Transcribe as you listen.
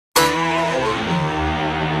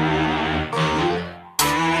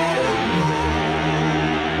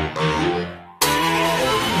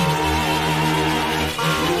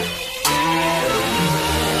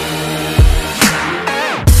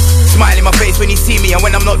when you see me, and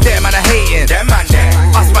when I'm not there, man, I hating. Them man there.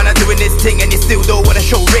 Us man are doing this thing, and you still don't wanna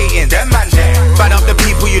show ratings. Them man there. Bad up the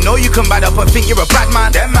people, you know you can bad up and think you're a bad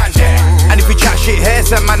man. Them man there. And if we chat shit here,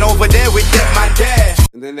 some man over there with them man there.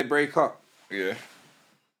 And then they break up. Yeah.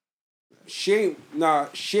 She ain't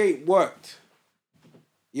worked.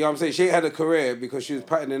 You know what I'm saying? She ain't had a career because she was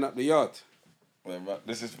patterning up the yard. Well,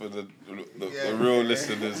 this is for the real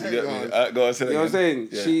listeners. You get me? Go on, say that You know what I'm saying?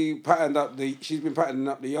 Yeah. She's been patterning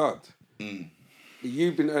up the yard.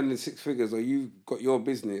 You've been earning 6 figures, or you've got your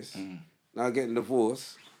business, now getting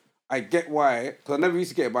divorced. I get why, because I never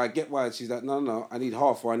used to get it, but I get why she's like, no, I need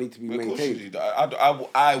half, or I need to be maintained.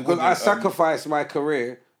 Because I sacrificed my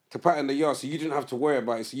career to pattern the yard, so you didn't have to worry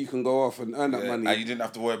about it, so you can go off and earn that money. And you didn't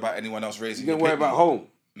have to worry about anyone else raising you. You didn't worry about home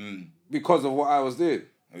because of what I was doing.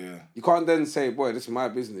 Yeah. You can't then say, boy, this is my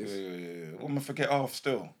business. Yeah. I'm going to forget half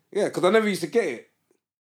still. Yeah, because I never used to get it.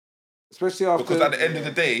 Especially after... Because at the end of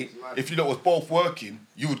the day, if you lot was both working,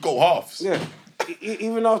 you would go halves. Yeah.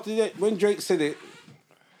 Even after that, when Drake said it,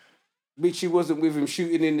 Bitchy wasn't with him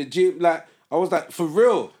shooting in the gym. Like, I was like, for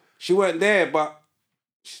real. She weren't there, but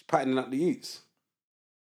she's patterning up the youths.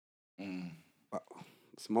 But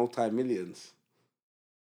it's multi-millions.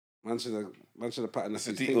 Man should have patterned up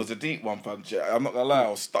It was a deep one, fam. I'm not going to lie, I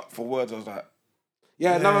was stuck for words. I was like...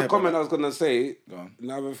 Another comment I was going to say, Go on.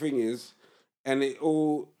 another thing is, and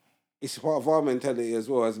it's part of our mentality as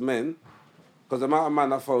well as men, because the amount of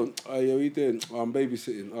man I phone, oh yeah, what you doing? Oh, I'm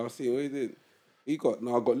babysitting. Oh, I see, what you doing? I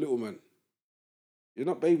got little man. You're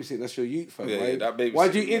not babysitting, that's your youth, fam. Yeah, that babysitting. Why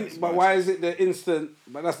do you but why is it the instant,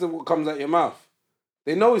 but that's what comes out your mouth?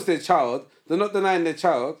 They know it's their child, they're not denying their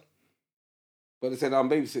child, but they said, I'm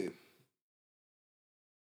babysitting.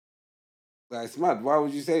 Like, it's mad. Why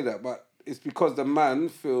would you say that? But it's because the man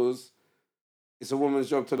feels it's a woman's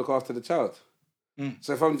job to look after the child.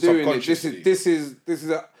 So if I'm doing it, this is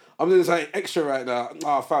I'm doing something extra right now.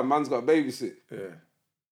 Oh, fam, man's got a babysit. Yeah.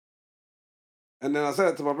 And then I said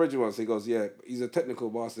that to my brother once. He goes, yeah, he's a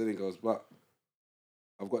technical bastard. He goes, but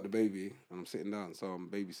I've got the baby and I'm sitting down, so I'm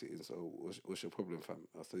babysitting. So what's your problem, fam?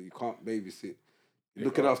 I said, you can't babysit. You're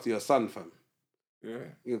looking after your son, fam. Yeah.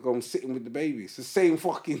 You go, I'm sitting with the baby. It's the same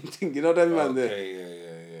fucking thing. You know that man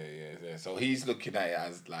there? Yeah. So he's looking at it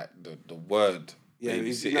as like the word. Yeah,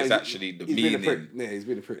 it's actually the meaning. Been a prick. Yeah, he's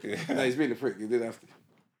been a prick. Yeah. No, he's been a prick. He didn't have to.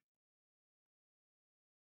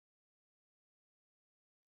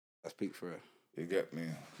 I speak for her. You get me?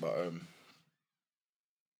 But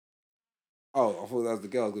Oh, I thought that was the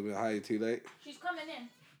girl. Gonna be hi, too late. She's coming in.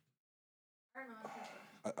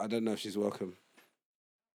 I don't know if she's welcome.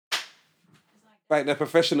 Right, the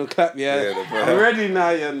professional clap, yeah. I'm ready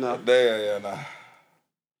now, yeah, no. There, yeah, nah.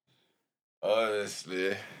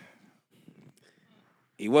 Honestly.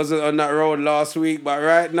 He wasn't on that road last week, but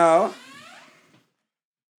right now...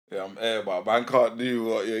 Yeah, I'm air, but man can't do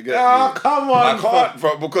what you get. Oh, come on. I can't,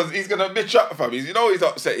 bro, because he's going to bitch up, fam. He's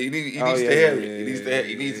upset. He needs to hear it.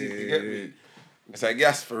 He needs to get me. It's like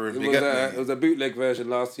gas for him. It was a bootleg version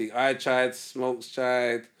last week. I tried, Smokes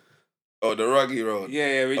tried. Oh, the Ruggy Road.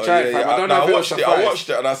 Yeah, we tried, fam. I don't know if I watched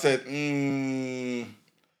it and I said, It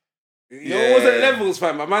wasn't levels,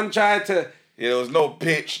 fam. My man tried to... Yeah, there was no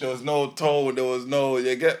pitch, there was no tone, there was no...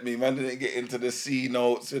 You get me? Man didn't get into the C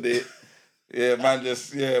notes with it. Yeah, man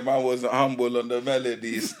wasn't humble on the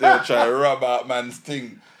melody. Still trying to rub out man's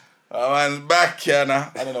thing. Man's back here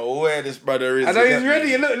now. I don't know where this brother is. I know he's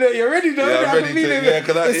ready. Look, you're ready, though. Yeah, I'm ready I'm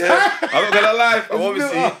not gonna lie.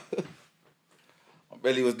 My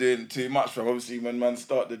belly was doing too much, fam. Obviously, when man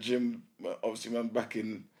start the gym, obviously man back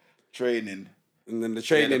in training. And then the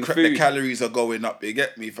training food. The calories are going up, you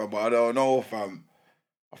get me, fam. But I don't know, fam.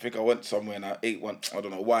 I think I went somewhere and I ate one. I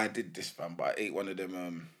don't know why I did this, fam, but I ate one of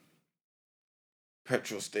them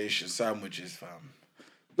petrol station sandwiches, fam.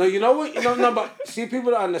 No, you know what? No, but see,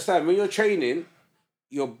 people don't understand. When you're training,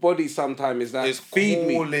 your body sometimes is like, it's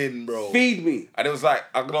feed calling, me. Bro. Feed me. And it was like,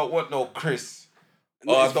 I don't want no Chris.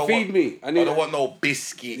 Feed me. I don't want no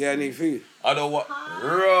biscuit. Yeah, I need food. I don't want...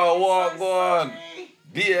 Bro, what go on?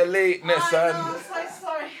 Dear lateness I'm so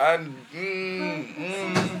sorry. and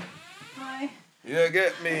Hi. you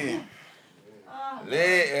get me?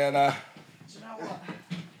 Late, you know. Do you know what?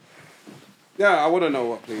 Yeah, I want to know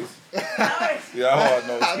what, please. Yeah, I want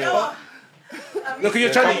to know. Look,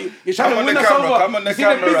 you're trying to win us over. Come on the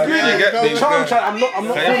camera, right? You get me? The charm, I'm not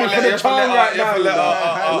falling for the charm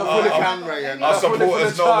right now. Our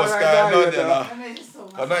supporters know what's going on, you know. I mean, it's so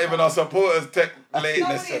much. I'm not even our supporters take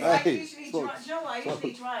lateness, you know. I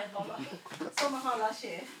usually drive. I saw my car last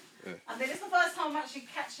year. And then it's the first time I'm actually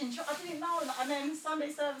catching... I didn't know. And then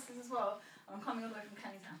Sunday services as well. I'm coming all the way from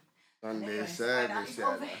Cannington. Sunday Anyway, and service, it's yeah.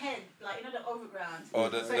 overhead, like you know the overground. Oh,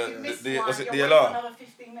 so if you miss one, was it you're the waiting for alarm? another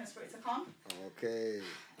 15 minutes for it to come. Okay.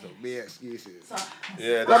 So be excuses. So,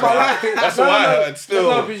 Yeah, No, but I like it. that's No, what I no, no. heard. Still,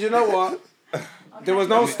 No, because you know what? There was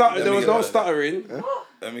no let me get stuttering.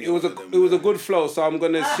 Let me It was a good flow, so I'm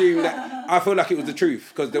gonna assume that I feel like it was the truth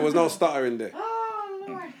because there was no stuttering there. oh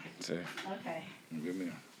Lord. So, Okay. give me.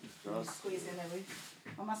 I'm squeezing every.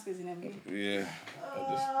 Am I squeezing every? Yeah.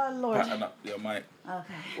 Oh Lord. Pattern up your mic.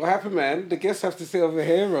 Okay. What happened, man? The guests have to sit over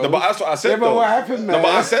here, bro. No, but that's what I said. Yeah, but though. what happened, man? No,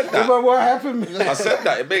 but I said Yeah, that. but what happened, man? I said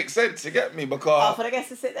that. It makes sense. You get me? Oh, Because for the guests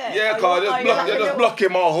to sit there. yeah, Oh, cause you're just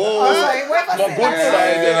blocking my whole sorry, where am I my sitting good at?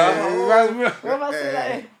 side, you know. Where am I sitting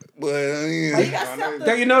at? Well, Oh, you got stuff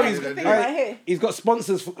Don't you know he's got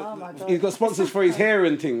sponsors? Oh my God. He's got sponsors for his hair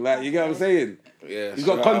and thing. Like you get what I'm saying? yeah, He's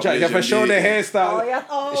got contracts. You have to show their hairstyle. Oh, yeah.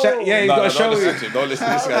 Oh. Yeah, he's got to show you. Don't listen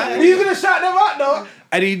to this guy. Are you gonna shout them out though?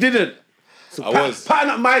 And he didn't. So I was.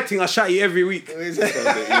 patting up my thing. I shout you every week.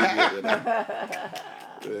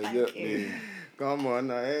 Come on,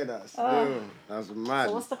 I hear that still. That's mad.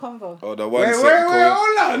 So what's the convo? Oh, the one Wait, second.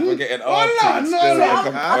 hold on. We're getting Hold our on, things no, still. no.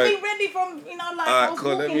 I've been ready from, like, I Alright, was cool.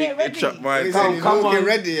 Let walking me here ready. chuck my. You Come- said you come walking on.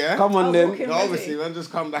 ready, yeah? Come on I was then. walking No, obviously, ready. man,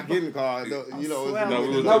 just come back in, car. You know, swear. No, we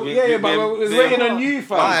was- No, yeah, but we're waiting on you,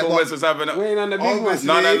 fam. Alright, Uncle Wes was having a. Waiting on the big one. Obviously-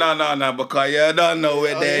 No, because you don't know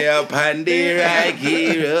where they are, Pandy right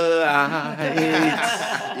here.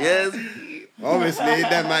 Yes. Obviously,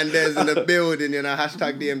 that man there's in the building, you know,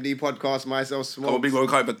 hashtag DMD podcast, myself, I'm a Smoke. big one,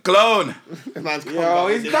 can't even clone. Man's come Yo,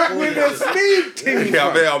 back he's back with the speed thing.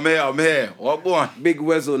 Yeah, I'm here. What going? Big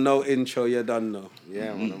Weasel, no intro, you done know.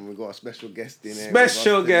 Yeah, man, and we got a special guest in here.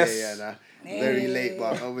 Special with us today, guest. and, very late,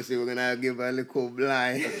 but obviously we're gonna give her a little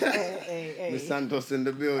blind. Hey. Miss Santos in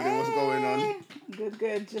the building. What's going on?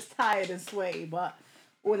 Good. Just tired and sweaty, but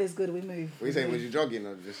all is good. We move. What you saying? Was you jogging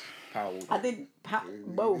or just power? I did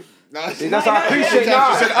both. No, See, that's I appreciate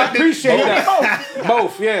that. I appreciate that.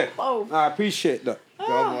 Both, yeah. Both. I appreciate that. Come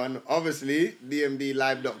on. Obviously,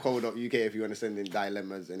 dmdlive.co.uk if you want to send in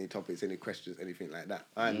dilemmas, any topics, any questions, anything like that.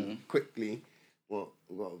 And quickly, well,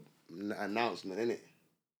 we've got an announcement, innit?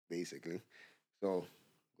 Basically. So,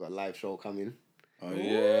 we've got a live show coming. Oh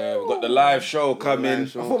yeah, we got the live show coming. I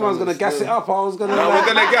thought I was going to gas it up. I was going to... No, we're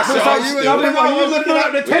gonna gas it up Are you still. looking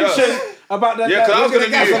at the tension about the... Yeah, 'cause I was gonna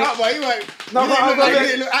Gas do it up, but you weren't. No, you but I'm didn't look like gonna- you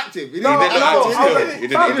didn't look active. You No, didn't look no, active I still. was- He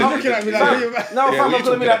didn't. Fam, You're looking at me like, No, Yeah, fam, what I you was going to be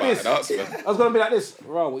talking like about? this. Announcement. I was going to be like this.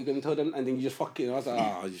 Right, what you going to tell them? And then you just fucking... I was like,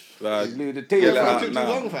 Right. you do the thing. Yeah, It nah, took too nah.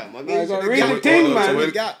 long, fam. I I gave got you really the gap. ting, So man.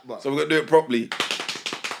 we'll gap, but- So we're gonna do it properly.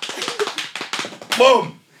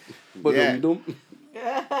 Boom. Yeah. Boom.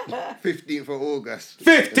 15th of August.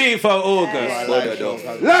 15th of August. Live show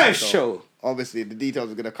coming. Live show. Obviously, the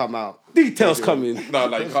details are going to come out. Details coming. No,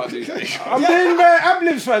 you can't do that. I'm doing my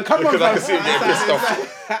ad-libs, fam. Come on, Because I can see fam. you get pissed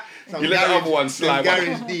off. Some You let the garage- other one slide. some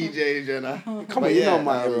garage DJs, you know. Come But on, you yeah, know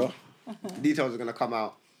my era. Details are going to come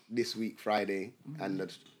out this week, Friday, and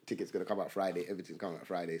the tickets going to come out Friday. Everything's coming out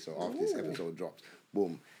Friday, so after this episode drops,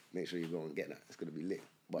 boom, make sure you go and get that. It's going to be lit.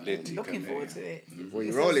 But, Lit. Looking forward to it. well,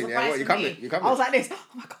 It's you're a rolling, yeah? surprise What, you for coming? me. You coming? I was like this. Oh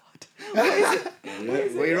my God. What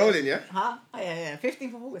is it? Well, you're rolling, yeah? Huh? Oh, yeah.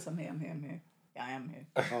 15th of August. I'm here. Yeah, I am here.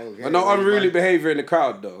 Oh, okay. But no unruly behaviour in the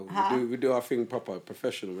crowd, though. Huh? We do our thing proper,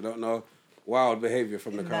 professional. We don't know wild behaviour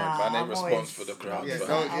from the crowd. Man, they I'm response always- for the crowd. Yeah, man.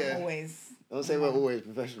 don't- I'm yeah. always. Don't say we're always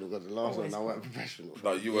professional, because the last Always one I weren't professional.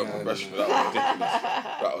 No, you weren't professional. That was ridiculous.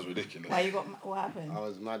 That was ridiculous. Why you got? What happened? I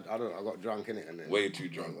was mad. I got drunk in it, and then Way too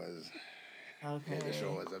drunk. It was, Okay. the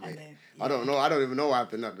show was a And bit. then- I don't know. I don't even know what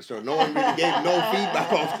happened at the show. No one really gave no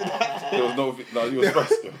feedback after that. There was no, you were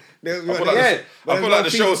stressed though. There- I feel like, yeah, the, but I feel there's like no the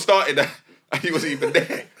show started and he wasn't even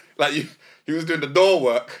there. Like he was doing the door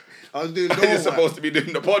work. I was doing And door you're work. supposed to be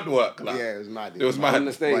doing the pod work. Like, Yeah, it was mad. It was mad. On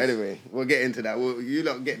the stage. But anyway, we'll get into that. You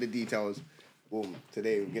lot get the details. Boom.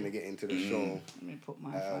 Today we're gonna get into the show. Let me put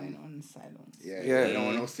my phone on silence. Yeah. Yeah. You don't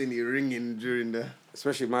want no silly ringing during the.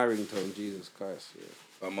 Especially my ringtone, Jesus Christ. Yeah.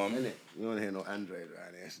 My mum. Innit? You don't hear no Android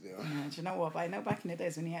right here still. Do you know what? But I know back in the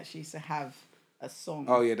days when he actually used to have a song.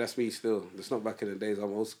 Oh, yeah, that's me still. It's not back in the days.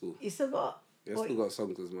 I'm old school. You still got. Yeah, I still got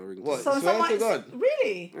songs as my ringtone. What? So Swear to someone, God.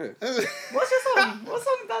 really? Yeah. What's your song? What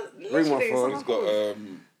song does? Ring my literally, phone. someone He's got calls?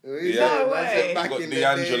 Yeah, No way. Back got in the day.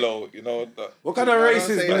 D'Angelo, you know that. What kind of No, race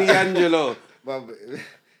don't is say that. D'Angelo? But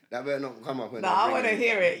that better not come up. No, I want to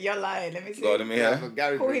hear it. You're lying. Let me see. God, let me Yeah, hear. for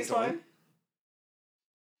Gary Call his ringtone. phone.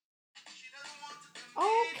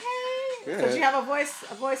 Okay. Yeah. Does she have a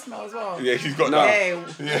voicemail as well? Yeah, he's got No. that. Hey,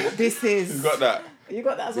 this is. He's got that. You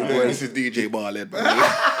got that as well. Yeah, this is DJ Barlett.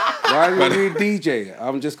 Why are you DJ?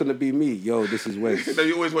 I'm just going to be me. Yo, this is Wes. No,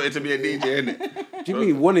 you always wanted to be a DJ, innit? What do you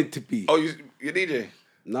mean wanted to be? Oh, you're DJ?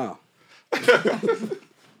 No.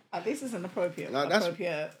 This is an appropriate. No, that's-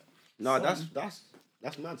 appropriate. No, song.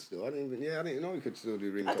 that's mad still. I didn't know you could still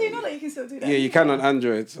do ringtones. I do know that you can still do that. Yeah, you can on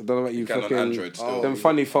Androids. I don't know about you. can on fucking Android still. Them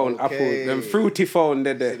funny phone, Okay. Apple, them fruity phone,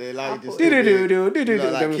 they're So there. they allow you to Apple. still Do-do-do-do-do-do-do,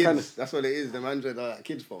 like them kids. kind of- That's what it is. Them Android are like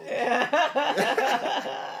kids phones. Yeah,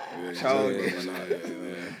 Childish.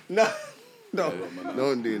 yeah. No,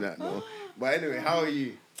 don't do that. No. But anyway, how are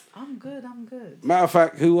you? I'm good. I'm good. Matter of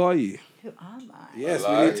fact, who are you? Who am I? Yes, we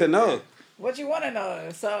like need to know. What do you want to know?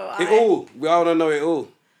 So It all. We all don't know it all.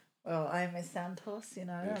 Well, I'm Miss Santos. You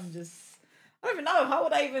know, I'm just. I don't even know. How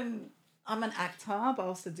would I even? I'm an actor, but I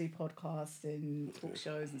also do podcasts and talk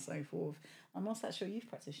shows and so forth. I'm also actually a youth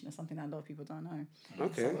practitioner, something that a lot of people don't know.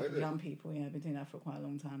 Okay. So with young people, yeah, I've been doing that for quite a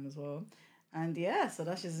long time as well. And yeah, so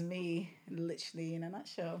that's just me, literally in a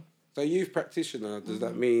nutshell. So youth practitioner, does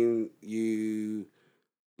that mean you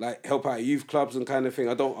like help out youth clubs and kind of thing?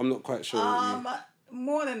 I'm not quite sure. what you-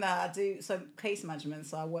 More than that, I do case management.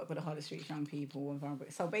 So I work with the Harley Street young people.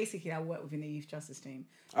 So basically, I work within the youth justice team.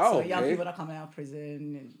 Oh, so young okay. people that are coming out of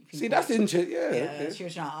prison. And people, See, that's interesting. Yeah. Yeah, Okay.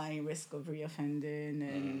 children at high risk of reoffending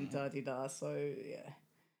and da-di-da. So yeah.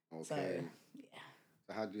 Okay. So yeah.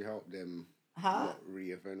 So how do you help them Huh? not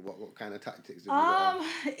reoffend? What kind of tactics have you got?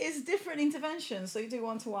 It's different interventions. So you do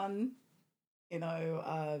one-to-one,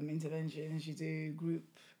 interventions. You do group.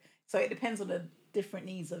 So it depends on the different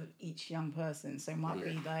needs of each young person. So it might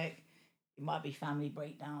be like, it might be family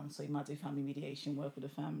breakdown. So you might do family mediation, work with the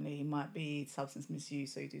family. It might be substance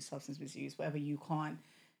misuse. So you do substance misuse. Whatever you can't,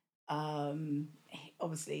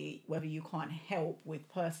 obviously, whether you can't help with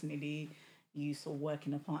personally, you sort of work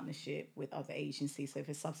in a partnership with other agencies. So if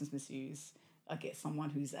it's substance misuse, I get someone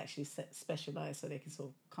who's actually specialised so they can sort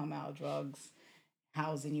of come out of drugs.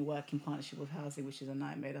 Housing, you work in partnership with housing, which is a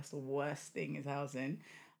nightmare. That's the worst thing is housing.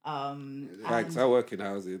 Thanks. I work in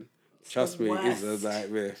housing. Trust me, it's a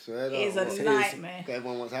nightmare. It's a nightmare.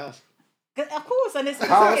 Everyone wants a house. Of course, and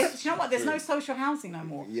it's you know what? There's no social housing no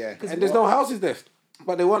more. Yeah. And there's no houses left.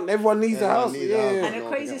 But everyone needs a house. needs a house. Yeah. And the No,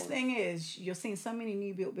 craziest forget thing is, you're seeing so many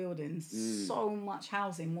new built buildings, so much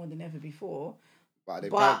housing more than ever before. But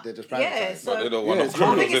But they're just yeah, privatised. so But they don't Yeah, want it's to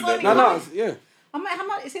wrong. live I think in it's only the No, one. yeah. I mean, how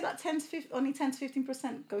much is it? Like 10 to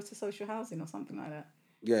 15% goes to social housing or something like that.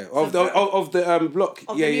 Yeah, So of the block.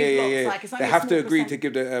 Of the Yeah, new yeah, blocks, yeah. like, it's only They a have to small agree to percent.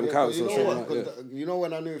 give the Yeah, but council you know something what? like 'Cause that. you know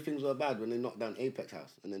when I knew things were bad when they knocked down Apex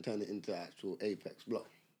House and then turned it into actual Apex block.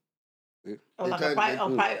 Or like turned- a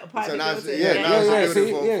private So now, building. now yeah, it's see,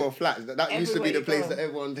 building yeah. for flats. That used to be Everywhere the you place go. that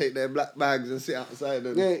everyone take their black bags and sit outside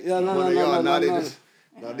and Yeah, no, pull no, the no, yard. no, Now they no. just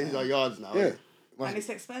these are yards now. Yeah. innit? And it's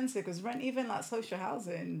expensive because rent, even like social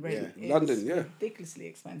housing rent, Yeah. is London, yeah. ridiculously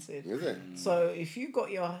expensive. Is it? So if you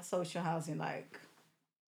got your social housing like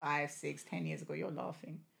 5, 6, 10 years ago, you're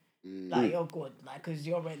laughing. Like you're good, like because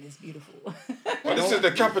your rent is beautiful. But this is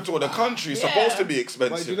the capital of the country. It's supposed to be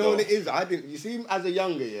expensive. But you know though. what it is? I didn't. You see, as a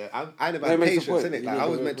younger I never That had makes a patience point. in it. You Like need I to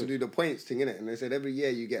was make meant a to do the points thing in it, and they said every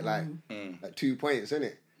year you get like 2 points in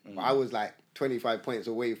it. But I was like 25 points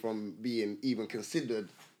away from being even considered.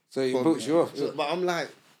 So it for- books you off. So, but I'm like,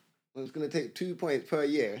 well, it's gonna take 2 points per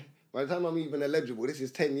year. By the time I'm even eligible, this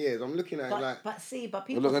is 10 years. I'm looking at it like. but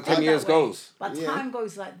people look at think 10 years that way. goals. But Yeah. time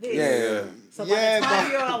goes like this. Yeah. So Yeah, by the time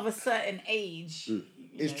but- you're of a certain age,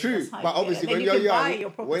 It's know, true, that's how but you- obviously and then when you you're can buy young, your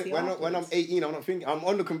property when I'm afterwards. 18, I'm not thinking. I'm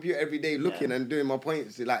on the computer every day looking and doing my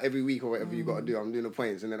points like every week or whatever you got to do. I'm doing the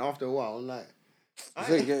points, and then after a while, I'm like,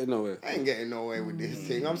 You ain't getting nowhere. I ain't getting nowhere with this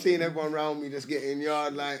thing. I'm seeing everyone around me just getting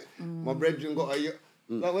yard. Like my brethren got a yard.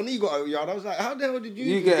 Like when he got a yard, I was like, how the hell did you?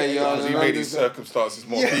 You even get a yard. Because he and made I his just- circumstances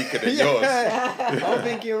more peaker than yours. I'm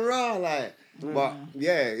thinking raw, like. But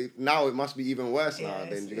now it must be even worse Yeah, now.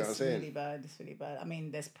 Then do you get what I'm it's saying? really bad. It's really bad. I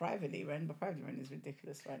mean, there's privately rent, but private rent is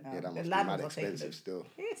ridiculous right now. Yeah, that The must be landlords mad are taking expensive it. still.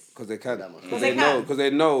 Yes. Because they can. That must be- Because they they know. can. Because they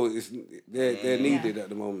know they're needed at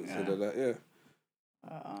the moment. So they're like, yeah.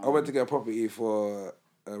 I went to get a property for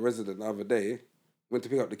a resident the other day. Went to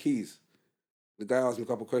pick up the keys. The guy asked me a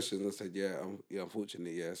couple of questions. I said,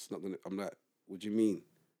 unfortunately, yeah, it's not gonna. I'm like, what do you mean?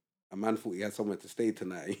 A man thought he had somewhere to stay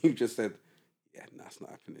tonight. And you just said, yeah, nah, it's not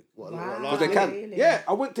happening. What, Wow. Because they last can. Really? Yeah,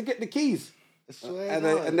 I went to get the keys. I swear And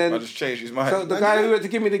God. then I just changed his mind. so the guy who went to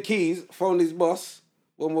give me the keys phoned his boss.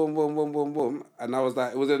 Boom, boom, boom, boom, boom, boom. And I was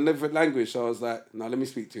like, it was in a different language. So I was like, no, let me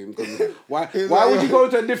speak to him. 'Cause why He's why like, would you go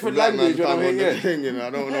to a different Black language? You man know what I come mean? on the Yeah. thing, you know, I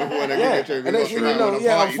don't know if you want to Yeah. get you And next thing you know,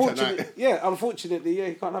 tonight. unfortunately, yeah,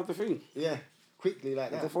 he can't have the thing. Yeah, quickly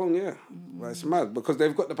like The that. phone, yeah. Well, it's mad because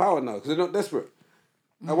they've got the power now because they're not desperate.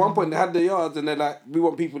 At one point, they had the yards and they're like, we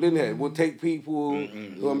want people in here. We'll take people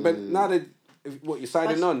who are now they, what, you're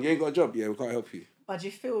signing on? You ain't got a job? Yeah, we can't help you. But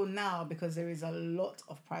you feel now, because there is a lot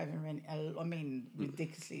of private rent, I mean,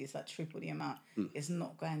 ridiculously, it's like triple the amount. It's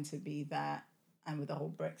not going to be that and with the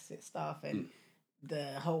whole Brexit stuff and the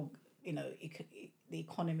whole, the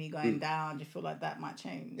economy going down, do you feel like that might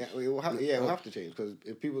change? Yeah, it will have to change because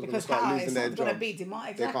if people are going to Because start how? losing It's their not going to jobs, be demand.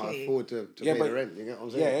 they Exactly. can't afford to Yeah, pay but- the rent. You get what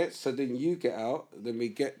I'm saying? Yeah, so then you get out, then we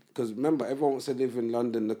get, because remember, everyone wants to live in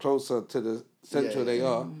London, the closer to the central they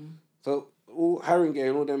are. So all Haringey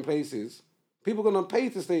and all them places, people are going to pay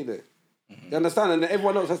to stay there. You understand? And then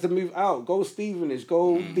everyone else has to move out, go Stevenage,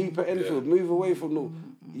 go deeper Enfield, move away from the,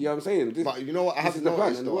 you know what I'm saying? But you know what I this have is the plan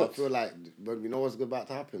noticed and it though? I works. feel like, but you know what's about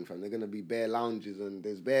to happen, fam? They're going to be bare lounges and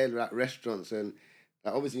there's bare like, restaurants and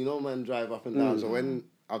like, obviously man drive up and down. So when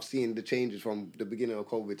I've seen the changes from the beginning of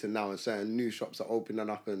COVID to now and certain new shops are opening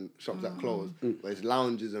up and shops that closed, but it's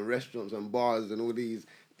lounges and restaurants and bars and all these.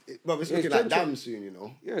 But it's Yeah, looking it's like gentrified. damn soon, you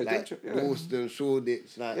know? Yeah, like Dalston,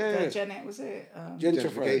 Shoreditch, like Yeah. Janet, was it?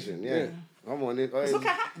 gentrification, yeah. I'm on it. Look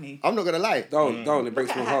at Hackney. I'm not going to lie. Don't, it Look breaks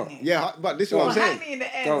at my heart. Hackney. Yeah, but this is what Well, I'm saying. Hackney in the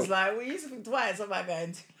Don't. ends, like, we used to think twice about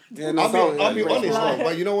going to... Yeah, no, I'll be it breaks honest my heart. though,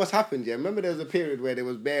 but you know what's happened, yeah? Remember there was a period where there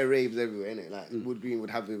was bare raves everywhere, innit? Like Wood Green would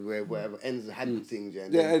have it where whatever ends had things, yeah.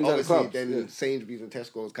 And Yeah, then ends had obviously clubs, then yeah. Sainsbury's and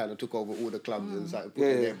Tesco's kind of took over all the clubs and started putting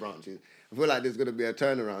Yeah, their yeah. branches. I feel like there's gonna be a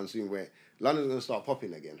turnaround soon where London's gonna start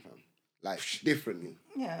popping again, fam. Like differently.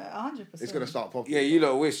 Yeah, 100%. It's gonna start popping. Yeah, you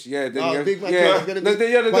lot wish. Yeah, then No, you- big man, yeah, it's gonna no, be-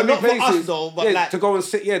 yeah, there's but gonna not be for us places. though, but yeah, like- to go and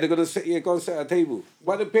sit. Yeah, they're gonna sit. Yeah, go and sit at a table.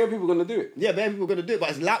 But the pair of people are gonna do it. Yeah, bare people are gonna do it,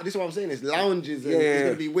 but it's loud. This is what I'm saying. It's lounges and Yeah, there's yeah.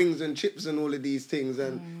 gonna be wings and chips and all of these things,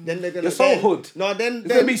 and then they're gonna. You're so then- hood. No, then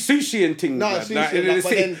There's gonna be sushi and things. No, man. sushi Like, and in that, the but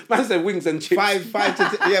city. then- Man said wings and chips.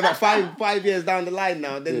 five years down the line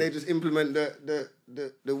now, then they just implement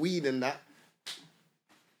the weed and that.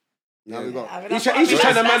 Now we got. I mean, He's that's just what-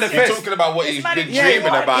 trying to that's- manifest. He's talking about what It's he's mani- been yeah,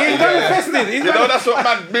 dreaming what- about. He's Yeah. manifested. He's You know, that's what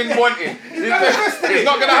man been wanting. It's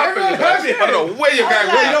not gonna happen. You know? I don't know where you're going.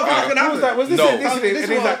 like- Where You you're don't think it's gonna Who's that? Was this No. it? This is it. This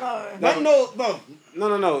And he's one- like, Man, no.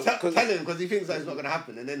 no. Tell him because he thinks that it's not gonna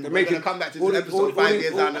happen, and then we're make gonna it- come back to all this the- episode all- 5 all-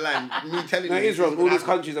 years down the line. Me telling No, you, Israel, it's all gonna these happen.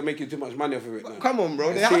 countries are making too much money off of it now. Come on, bro.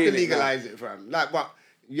 They They're have to seeing it now. legalize it, fam. Like, but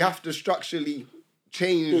you have to structurally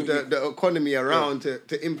change the economy around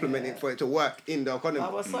to implement it for it to work in the economy.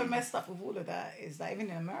 But what's so messed up with all of that is that even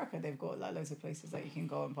in America, they've got like loads of places that you can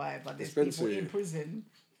go and buy it, but there's people Expensive. in prison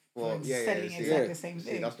Well, for yeah, selling see, exactly yeah. the same See,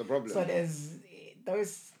 thing. that's the problem. So there's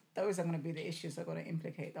those are going to be the issues that are going to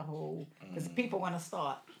implicate the whole because people want to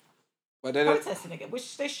start But then, protesting again,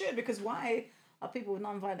 which they should because why are people with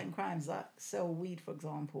non-violent crimes that sell weed, for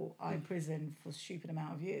example, are in prison for a stupid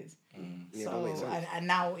amount of years? Yeah, that makes So sense. and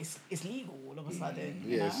now it's legal all of a sudden.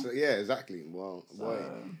 You Yeah, know? yeah, exactly. Well, boy,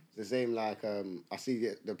 it's the same like I see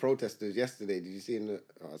the protesters yesterday. Did you see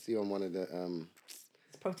I see on one of the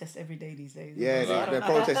It's protests every day these days. yeah, So I they're don't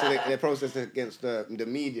know. protesting. They're protesting against the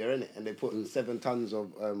media, innit? And they put 7 tons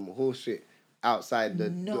of horse shit outside the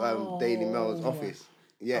Daily Mail's office.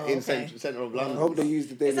 Yeah, Oh, in okay. central of I London. hope they use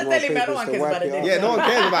the Daily It's a Mail Daily Mail, no papers one to cares wipe about it the out. Daily Yeah, no one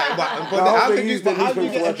cares about it. But I how hope can they use the how do you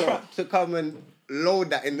newspaper get a to wipe it truck to come and load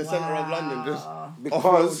that in the centre of London? Just offload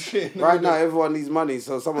Because shit. right now everyone needs money,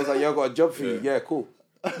 so someone's like, "Yo, I got a job for you." Yeah, cool.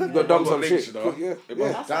 You got done some links, shit. you know? Cool, yeah, It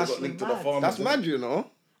yeah. must- That's got linked to the mad. farmers. That's mad, you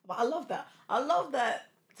know. But I love that. I love that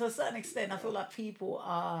to a certain extent. I feel like people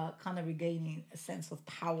are kind of regaining a sense of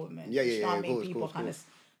empowerment. Yeah, You know what I of mean? course, People course, kind of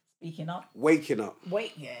speaking up. Waking up.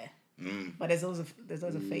 Wait, yeah. But there's also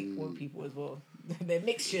fake woke people as well. They're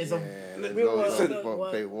mixtures of there's real loads world, of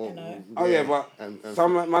woke, fake you woke. know. Oh yeah, but and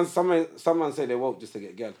someone say they woke just to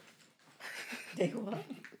get girl. They what?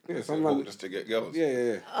 Yeah, someone. Just to get girls. Yeah.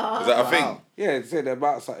 Is that a thing? Yeah, they say they're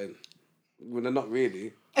about something. When they're not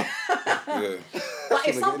really. Yeah. But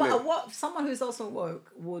if Someone get someone who's also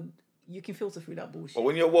woke would, you can filter through that bullshit. But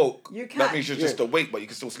when you're woke, You that can. means you're just awake, but you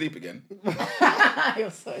can still sleep again. You're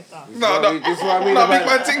so dumb. No, This is what I mean no, about. big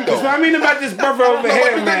man thing This is what though. I mean about this brother over No,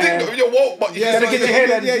 here, big man thing though. man. You're woke, but you Yeah, can but still get sleep. your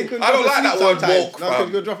head you and- can I don't drop like that asleep word sometimes. woke, No, because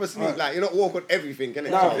fam. you drop asleep. Like you're not woke on everything, innit?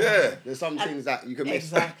 No. So Yeah. There's some things that you can miss.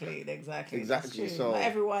 Exactly. Exactly, That's true. so- But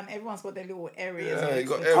everyone's got their little areas. Yeah, of you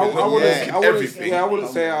got expertise. areas. I wouldn't. Yeah. I wouldn't. Everything. Yeah, I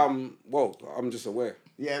wouldn't say woke. I'm just aware.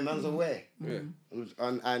 Yeah, man's aware. Yeah.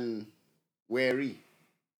 And wary.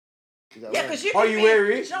 Is that Yeah, right? because you Are can you be,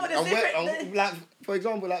 wary? You know what? There's I'm aware, different. like, for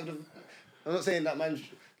example, like I'm not saying that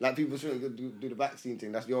like people shouldn't go do the vaccine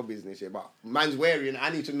thing. That's your business, yeah. But man's wary, and I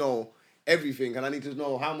need to know everything, and I need to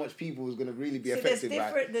know how much people is going to really be See, affected by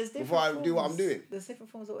it there's different before I do what I'm forms- doing. There's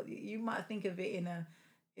different forms of what you might think of it in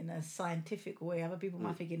a scientific way. Other people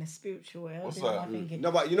might think in a spiritual way. Other What's people that? might think in,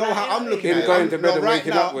 No, but you know Like, how I'm looking Him at it. going to bed and right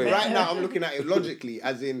waking now, up with- right now, I'm looking at it logically,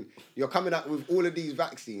 as in you're coming up with all of these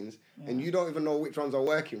vaccines, and you don't even know which ones are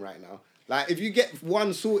working right now. Like if you get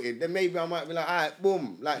one sorted, then maybe I might be like, all right,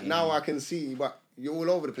 boom, like now I can see, but you're all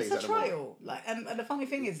over the place. It's a at the moment. trial. Like, and the funny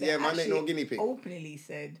thing is, they Yeah, man ain't actually no guinea pig. openly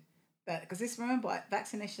said that because remember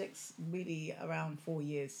vaccination takes really around 4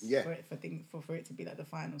 years Yeah. for it to be like the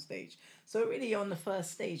final stage. So really on the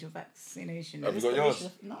first stage of vaccination. Have you this got yours?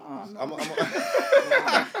 initial- No, I'm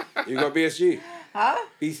not. You got BSG? Huh?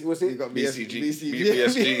 BC, what's You it? got BCG, BCG.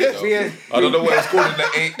 BSG. You know. BS. I don't know what it's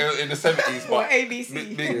called in the 70s, Or but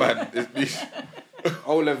ABC. big man. It's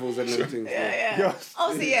O levels and them things. Yeah. Yes.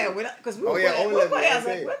 Oh, so yeah, because we Oh, all yeah, got it. O We all got it level, as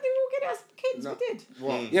okay. when did we all get it as kids? No. We did.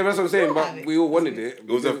 What? Yeah, that's what I'm saying. We all had But it. we all wanted it. It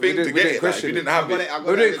was a We thing didn't- to we get didn't it. Like, if question you it. didn't have it.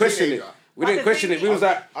 We didn't question it. We didn't the question thing it. We was is-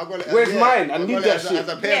 like, I got it. where's mine? I I need got it that as a- shit. as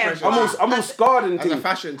a peer Yeah, pressure. I'm all scarred and As a things.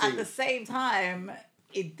 fashion At thing. the same time,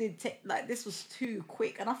 it did take like this was too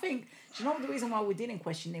quick, and I think do you know the reason why we didn't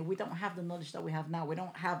question it? We don't have the knowledge that we have now. We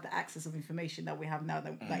don't have the access of information that we have now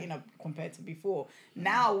that you know compared to before.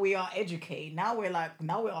 Now we are educated. Now we're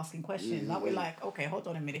asking questions. Now we're like, okay, hold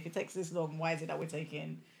on a minute. If it takes this long, why is it that we're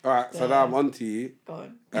taking? All right, so now I'm on to you. Go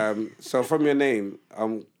on. So from your name,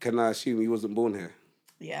 can I assume you wasn't born here?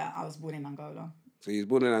 Yeah, I was born in Angola. So you was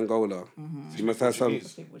born in Angola. So you must have some. I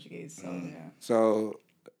speak Portuguese. So yeah. So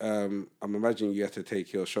I'm imagining you had to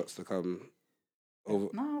take your shots to come over.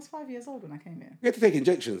 No, I was 5 years old when I came here. You had to take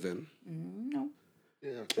injections then. No.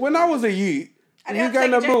 When I was a youth, And you you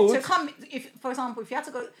going have to, abroad. to come, for example, if you have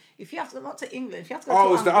to go not to England, if you have to go Oh,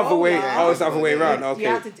 to it's the other way. Angola, Oh, it's the other way around. you Okay.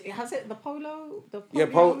 have to, has it the polio? The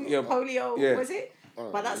polio, Yeah, polio, yeah. was it? Oh,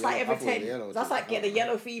 But that's yeah, like every I thought the 10. yellow That's thing. like the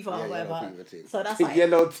yellow fever or Yeah, yellow whatever. fever thing. So that's like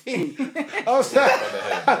Yellow thing. Oh,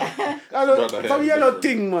 some yellow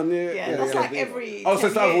thing, man. Yeah, yeah, that's like every. Oh, so 10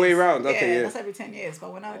 it's the other way years. around. Okay, yeah. That's every 10 years.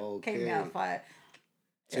 But when I came here,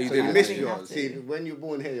 So you So didn't you have missed to. yours. See, when you're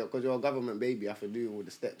born here, because you're a government baby, you have to do all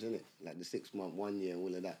the steps, innit? Like the 6 month, 1 year,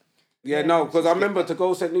 all of that. Yeah, no, because I remember to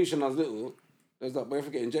go St. Lucia when I was little, I was like, but if I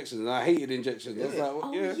get injections, and I hated injections. I was like,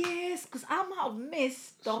 Oh, yeah. yes, because I might have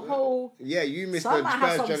missed the whole. Yeah, you missed So I the might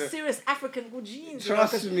have some first serious African good genes.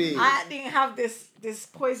 Trust 'cause me. I didn't have this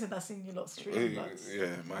poison that's in your lot's stream. Yeah,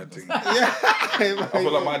 my thing. Yeah. I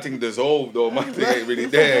feel like my thing dissolved though. My thing ain't really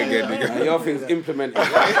there again. And Nigga. your thing's implemented.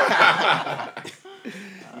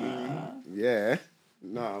 Yeah.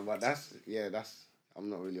 No, but that's. I'm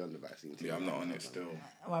not really on the vaccine team. Yeah, I'm not on it still.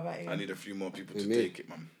 What about you? I need a few more people to Me? take it,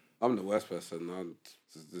 man. I'm the worst person.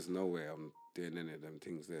 There's no way I'm doing any of them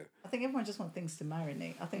things there. I think everyone just wants things to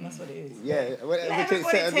marinate. I think that's what it is. Yeah. When Let everything's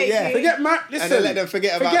everybody settled, take yeah. it. Forget And then let them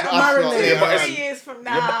forget about us not marinate. being but around. 4 years from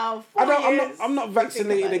now, 4 years. I'm not vaccinated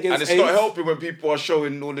think about it. against And it's AIDS. not helping when people are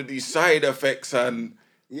showing all of these side effects and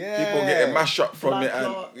Yeah. people getting mashed up from Blood it. And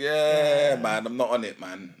clot. yeah, man, I'm not on it,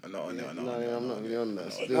 man. I'm not on it. No, I'm not really on that. No,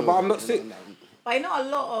 Still. but I'm not sick. But I know a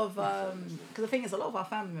lot of, because the thing is, a lot of our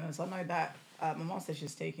family members, I know that my mum says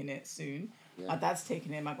she's taking it soon. My dad's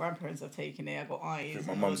taking it. My grandparents have taken it. I got aunties.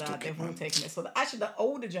 my and all mum's that. took it, They've all man. taken it. So actually, the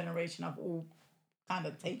older generation have all kind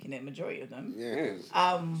of taken it. Majority of them. Yeah.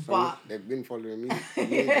 But They've been following me. No,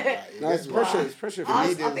 it's pressure. It's pressure for I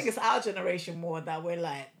me. think it's our generation more that we're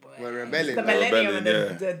like. We're rebelling The now. millennium and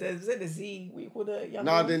Rebelling, is it the Z? We call the young.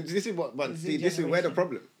 No, ones? then this is what. But Z see, this is where the generation.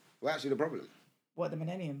 problem. We're actually the problem. What the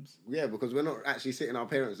millenniums? Yeah, because we're not actually sitting our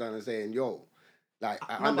parents down and saying, "Yo, like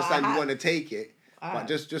I but understand I you have- want to take it, but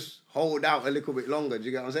just hold out a little bit longer." Do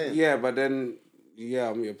you get what I'm saying? Yeah, but then,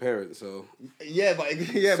 I'm your parent, so. Yeah, but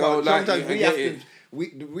So, like, sometimes I we get have to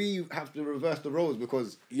it. we have to reverse the roles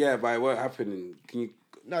because Yeah, but it won't happen. Can you.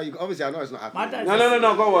 obviously I know it's not happening. My dad-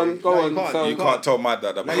 No, go on. No, you can't. So, You can't tell my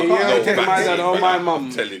dad about you You can't. can't tell my vaccine, dad or man. my I'm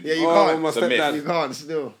mum. telling Yeah, you. you Oh, can't. my It's a myth. stepdad. You can't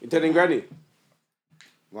still. You telling granny?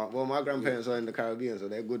 Well, my grandparents are in the Caribbean, so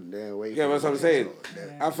they're good. They're away. Yeah, from that's what I'm it, saying. so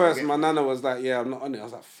they're- At first, my nana was like, "Yeah, I'm not on it." I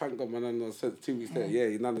was like, "Thank God, my nana said 2 weeks later, yeah,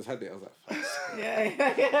 your nana's had it." I was like,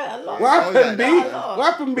 Yeah, a lot. "What I was happened, B? like that.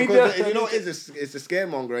 What happened, B?" Because you know it's a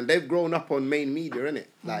scaremonger, and they've grown up on main media, innit?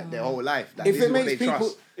 Like their whole life. Like, If this it is what makes they people,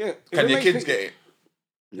 trust. yeah, Can your kids get it?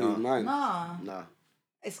 No, mine. Nah, Nah.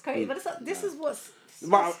 it's crazy. But this is what's.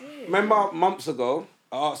 But weird. remember months ago,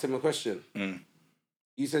 I asked him a question. Mm.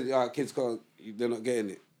 You said, kids can't, they're not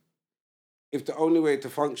getting it. If the only way to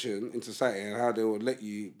function in society and how they will let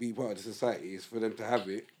you be part of the society is for them to have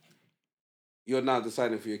it, you're now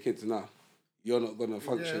deciding for your kids now. You're not going to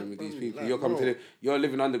function with these people. like, You're coming bro. to you're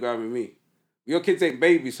living underground with me. Your kids ain't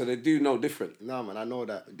babies, so they do know different. No, man, I know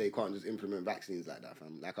that they can't just implement vaccines like that,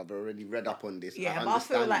 fam. Like, I've already read up on this. Yeah, I but I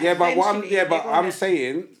feel understand. like- Yeah, but Eventually, I'm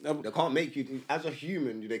saying, They can't make you, as a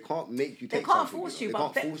human, they can't make you They take can't something, force you you, know.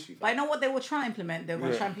 but They can't force you. but I know what they will try and implement. They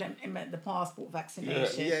will try and implement the passport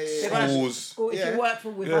vaccination. Yeah. They're gonna- Schools. School, if Yeah. you work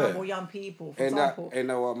with vulnerable young people, for ain't that, example. ain't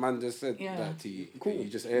that what man just said Yeah. that to you? Cool. You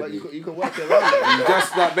just aired But me. you can work around it. You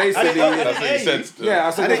just like basically. That's what he said. still. Yeah, I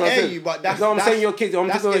I said didn't that's what I hear said. you, but that's No, I'm that's- saying your kids. I'm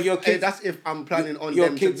that's talking about if- your kids. That's if I'm planning on Your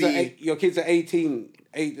them kids to be. your kids are 18.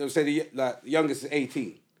 I'm saying like the youngest is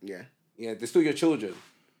 18. Yeah. Yeah, they're still your children.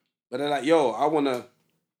 But they're like, yo, I wanna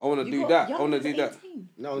do that. I wanna do that.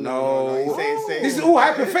 No. No. Say. This is all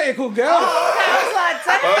hypothetical, girl.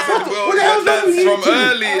 What the hell's wrong with you from two?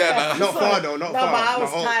 earlier. Not far though, not No, far. but I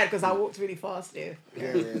was No, tired because I walked really fast there.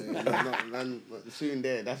 Yeah. Soon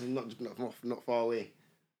there. That's not far away.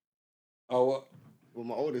 Oh, what? Well,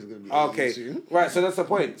 my oldest is gonna be Okay, soon. right. So that's the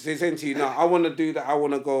point. So he's saying to you, no, I want to do that. I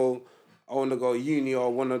want to go uni, or I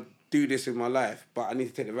want to do this in my life, but I need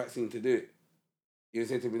to take the vaccine to do it. You're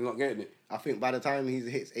saying to me, not getting it. I think by the time he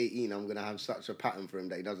hits 18, I'm gonna have such a pattern for him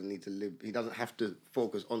that he doesn't need to live. He doesn't have to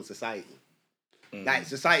focus on society. Like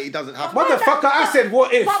society doesn't have. Motherfucker, I said,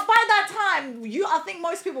 what if? But by that time, I think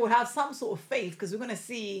most people would have some sort of faith because we're going to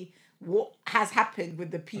see what has happened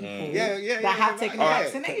with the people that have taken the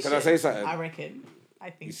vaccination. Can I say something? I reckon. I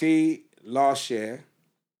think. You see, last year,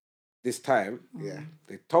 this time,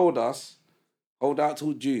 they told us, hold out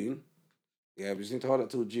till June. Yeah, we just need to hold out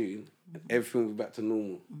till June. And everything will be back to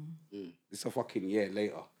normal. It's a fucking year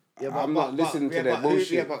later. Yeah, I'm not listening to their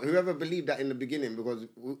bullshit. But whoever believed that in the beginning, because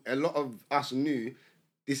a lot of us knew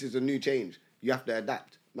this is a new change. You have to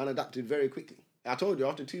adapt. Man adapted very quickly. I told you,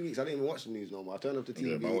 after 2 weeks, I didn't even watch the news no more. I turned off the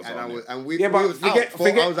TV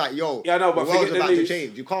I was like, yo, yeah, no, but the world's forget about the to news.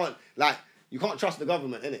 change. You can't trust the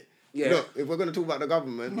government, innit? Yeah. Look, if we're gonna talk about the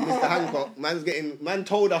government, Mr. Hancock, man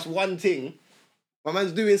told us one thing, my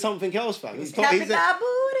man's doing something else, fam. Let's get into that.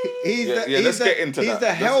 He's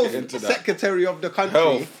the health secretary of the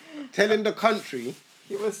country, telling the country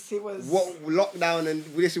He was. what lockdown and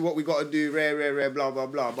this is what we got to do, rare, blah, blah,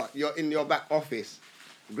 blah. But you're in your back office,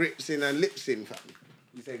 gripsing and lipsing, fam.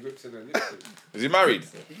 You say gripsing and lipsing. Is he married?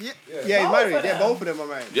 Yeah, he's married. Yeah, both of them are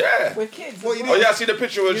married. Yeah. With kids. What you Oh yeah, I see the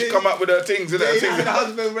picture where she come up with her things, Yeah, innit? the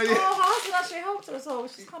husband ready. Oh, her husband actually helped her as well,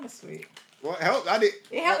 which is kind of sweet. What help? I did.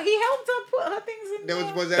 He helped her put her things in There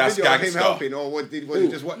there. was there a That's video of him gangster. helping, or was he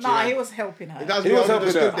just watching? Nah, her? he was helping her. It does He be was able to helping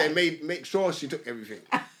stood her. there, make sure she took everything.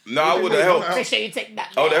 No, I would have helped. Make sure you take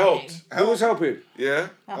that. I would have back. helped. Who was helping? Yeah.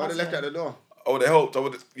 I would have left at the door. I would have helped. I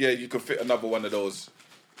would. Yeah, you could fit another one of those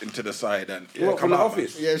into the side and What, from the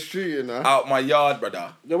office? Yeah, it's true, you know. Out my yard,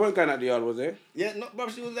 brother. They weren't going out the yard, was they? Yeah, no, bro,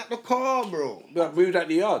 she was at the car, bro. But moved out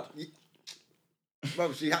the yard.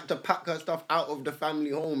 Bro, she had to pack her stuff out of the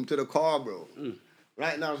family home to the car, bro.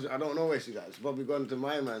 Right now, I don't know where she's at. She's probably gone to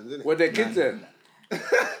my man's, isn't it? Were their kids there?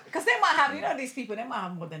 Because they might have, these people, they might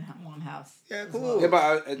have more than one house. Yeah, cool. Yeah,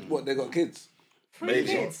 but what, they got kids? Three Maybe.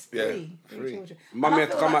 kids. Yeah. Three children. Mummy And I had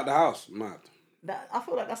to feel come like out the house. Mad. I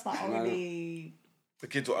feel like that's not only... The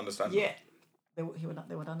kids will understand. Yeah. They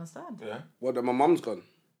would understand. Yeah. What, that my mum's gone?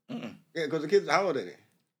 Yeah, because the kids, how old are they?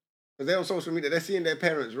 Because they're on social media, they're seeing their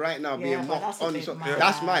parents right now Yeah, being but mocked that's a on bit so mad.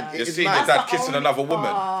 That's mad. You're It's seeing mad. the dad kissing another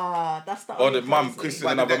woman. That's the Or only the mum crazy. kissing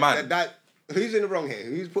But another man. Who's in the wrong here?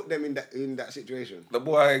 Who's put them in that situation? The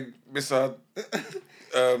boy, Mr.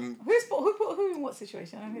 Who put who in what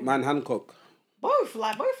situation? I don't know. Man Hancock. Both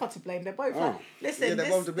are to blame. They're both like, listen. Yeah, they're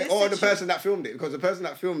this, both the this or the situ- person that filmed it, because the person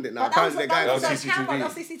that filmed it now, But that was apparently the guy that was on CCTV. camera,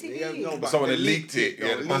 that's CCTV. Yeah, no, but Someone they had leaked it.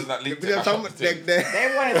 Yeah, the person that leaked it. They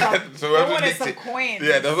They wanted some. So they whoever wanted leaked some it- coins.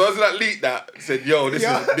 Yeah, the person that leaked that said, yo, this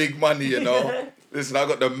Yeah. is big money, you know. Listen, I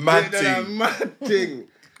got the mad thing. mad thing.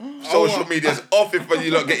 Social media's off if you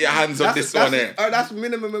lot get your hands on this one here. That's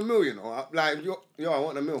minimum $1 million. Like, yo, I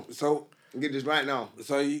want $1 million. So Get this right now.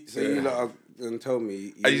 you lot are going to tell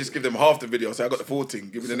me... And you just give them half the video, say, I got the 14,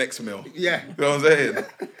 give me the next meal. Yeah. You know what I'm saying?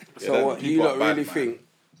 So what, you people lot are bad, really man. think...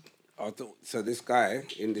 So this guy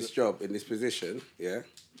in this job, in this position, yeah,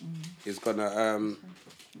 is gonna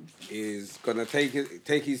take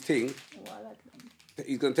his thing.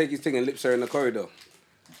 He's gonna take his thing and lips her in the corridor.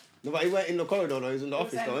 No, but he weren't in the corridor though. He was in the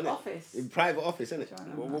office in though, the innit? office. In private office,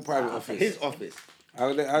 innit? What private office? His office.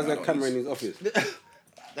 How's that camera in his office?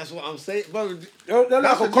 That's what I'm saying, bro. They're like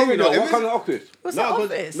That's a the thing, corridor. you know, What if kind of office? What's No, the 'cause-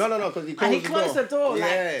 office? no, because he And he closed the door, Yeah.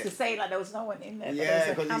 like to say like there was no one in there. but Yeah, there was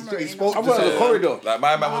a because camera he in spoke I to work in the someone. corridor. Like,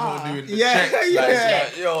 my man was all doing the Yeah, checks. Like, yeah.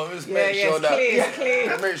 it's like, yo, let's Yeah, make yeah, sure it's that... clear, it's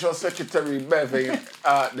clear. Make sure Secretary Bev ain't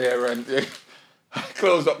out there and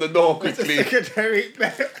close up the door quickly. Secretary. Do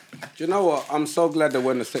you know what? I'm so glad they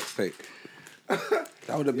went a sex tape.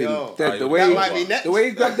 That would have been Yo, dead. The that way might be next. the way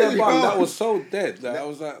he grabbed their bum, Yo. that was so dead. Like, I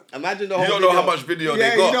was like, Imagine the whole You don't know video. how much video Yeah,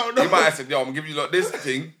 they you got. don't know. He might have said, yo, I'm giving you like this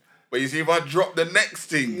thing, but you see if I drop the next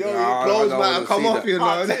thing. Yo, Nah, your I clothes don't might wanna have come see off, that. you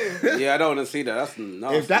Part know. yeah, I don't want to see that. That's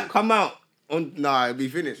nasty. If that come out, it'd be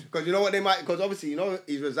finished. Because you know what they might, because obviously, you know,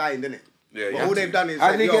 he's resigned, innit? Yeah, you But have all to. they've done is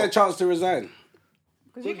How said, did he yo, get a chance to resign?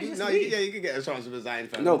 Because you can just no, leave. you can get a chance to resign.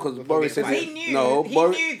 Fam, No, 'cause before Boris getting said fired. He knew. No, he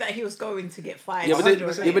Boris- knew that he was going to get fired. Yeah,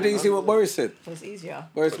 but did you see what Boris said? It was easier.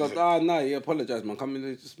 Boris goes, no, you apologise, man. Come in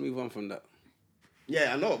and just move on from that.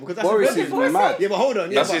 Yeah, I know, because that's Boris a is Boris mad. Yeah, but hold on.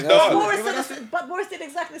 That's yeah, his but- dog. But Boris did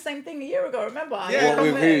exactly the same thing a year ago, remember? Yeah. What,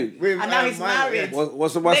 with who? With, And now he's mine, married. yeah.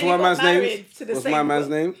 What's Then my he got man's name? married to the What's same my man's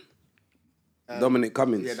girl. name? Dominic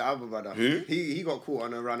Cummings. Yeah, the other brother. Who? He got caught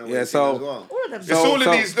on a runaway Yeah, thing so- as well. All of them. It's all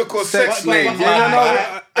of these little sex But- names. yeah, man.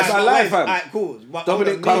 no, it's my life, fam. Alright, cool. But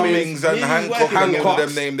Dominic hold on, Cummings and me you Hancock working and all of together.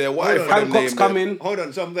 them name their wife. on. and them Hancock's name them. coming. Hold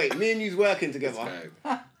on, so wait, me and you's working together,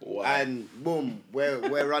 Wow. and boom, we're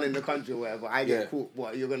running the country or whatever. I get Yeah. caught.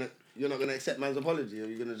 What you're not gonna accept man's apology, or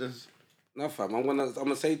you're gonna just? No, fam. I'm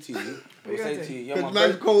gonna say to you. I'm gonna say to you. You're my Because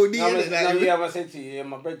man's brethren. cold, No, I'm innit? gonna- Like, no, yeah, I'm gonna say to you, you're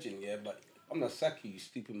my brethren, yeah, but I'm gonna sack you, you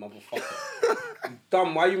stupid motherfucker. You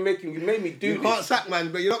dumb. Why you made me do You this? can't sack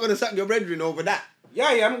man, but you're not gonna sack your brethren over that. Yeah,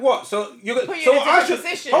 I am. What? So you got? Put you So in a I different should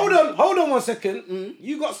position. hold on 1 second.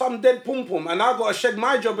 You got some dead pum pum, and I gotta shed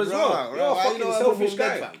my job as well. You're a Why you fucking know selfish I'm guy.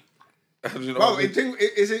 dead, fam? How do you know Bro, her-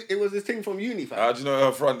 it was this thing from uni, fam. how do you know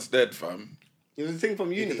her front's dead, fam? It was a thing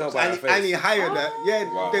from uni. can tell by her And he face. hired her. Yeah,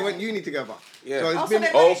 Wow. they went uni together. Yeah. So it's Oh, so been.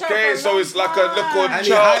 they- Been each other Okay, for a so long it's like a little time. And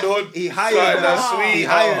childhood. he hired kind of her. He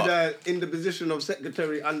sweetheart. hired her in the position of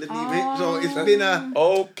secretary underneath it. So it's been a.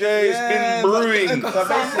 Okay, Yeah, it's been brewing. but-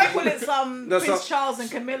 They call it some No, Prince so- Charles and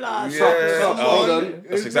Camilla. Yeah. So, hold Oh, on.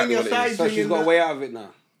 That's exactly what it is. So she's got a way out of it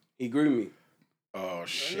now. He groomed me. Oh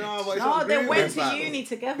shit. No, but it's No, not they grooming, went to fam. uni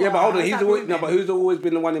together. Yeah, but hold on. How's He's that always, no, grooming? but who's always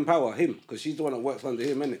been the one in power? Him, because she's the one that works under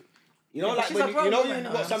him, innit? You know, Yeah, like she's when a you grown know woman, you've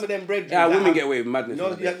though. got some of them brethren. Yeah, that women have- get away with madness. You know,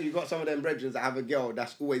 like that. you've got some of them brethren that have a girl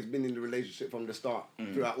that's always been in the relationship from the start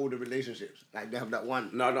throughout all the relationships. Like they have that one.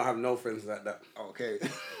 No, I don't have no friends like that. Okay.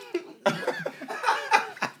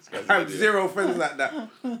 I have zero friends like that.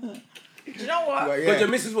 Do you know what? But Because yeah. your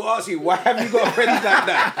missus will ask you, why have you got friends like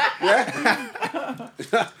that? Yeah?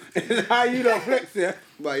 It's how you don't flex, yeah?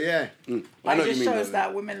 But yeah. I know It what just you mean, shows though.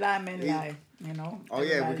 that women lie, men lie. You know. Oh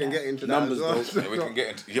yeah, we can get into that Numbers, as well. though. Yeah, we can get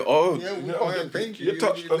into. Oh, yeah, thank you. You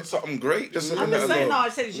touched on something great just a I'm minute just saying, ago. no, I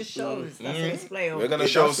said it just shows. That's a display of. We're gonna It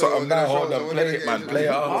show does show, something we're gonna now. show, Hold so on, we're play gonna it, man. get Play it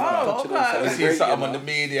into off. Oh, We okay. see something on the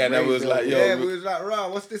media and I was like, yeah, yo. we was like, rah,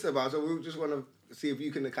 what's this about? So we just want to see if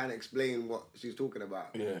you can kind of explain what she's talking about.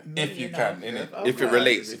 Yeah, if you know. can, innit? Okay. If it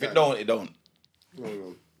relates. If it don't, it don't. Hold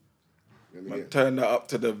on. Let me Man, get. turn that up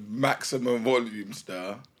to the maximum volume,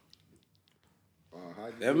 star. Oh, how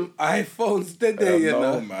do you- Them iPhones, did they, you No,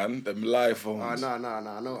 know? man. Them live Oh, phones. no.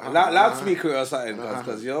 Loudspeaker or something,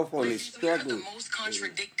 because your phone is We are the struggling. most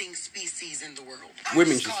contradicting species in the world.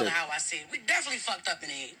 Women, Just she call said. it how I said. We definitely fucked up in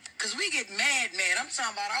the head. Because we get mad. I'm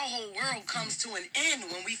talking about our whole world comes to an end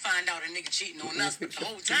when we find out a nigga cheating on us. But the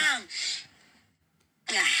whole time,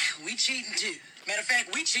 we cheating too. Matter of fact,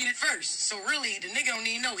 we cheated first. So really, the nigga don't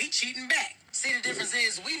even know he cheating back. See, the difference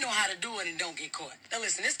is we know how to do it and don't get caught. Now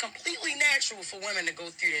listen, it's completely natural for women to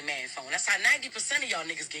go through their man's phone. That's how 90% of y'all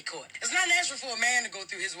niggas get caught. It's not natural for a man to go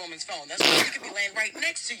through his woman's phone. That's why we could be laying right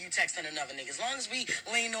next to you texting another nigga. As long as we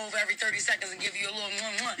lean over every 30 seconds and give you a little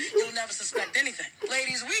mwah, you'll never suspect anything.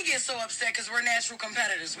 Ladies, we get so upset because we're natural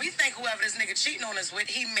competitors. We think whoever this nigga cheating on us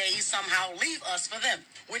with, he may somehow leave us for them.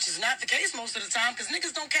 Which is not the case most of the time because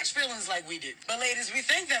niggas don't catch feelings like we do. But ladies, we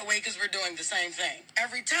think that way because we're doing the same thing.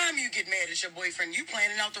 Every time you get mad at your boyfriend, you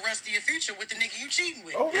planning out the rest of your future with the nigga you cheating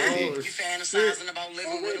with. Oh, really? You fantasizing about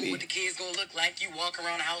living with him, really? what the kids gonna look like. You walk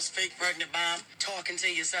around the house fake pregnant by him, talking to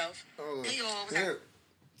yourself. Oh, He always yeah.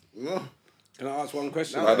 No. Can I ask one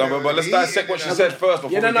question? I don't know, but let's dissect what she said first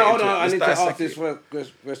before Yeah, no, we no, get hold into on. it. I Let's need to ask dissect this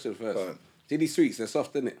it. question Go on. first. See these sweets, they're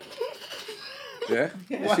soft, innit? Yeah?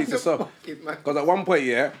 What Sweets the are soft. fuck is my- Because at one point,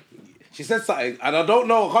 yeah, she said something, and I don't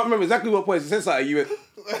know, I can't remember exactly what point she said something. You went,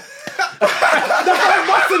 that's why I'm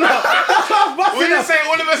busting up. That's why I'm busting What you up. say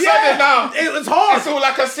all of a sudden Yeah, now? it was hard. It's all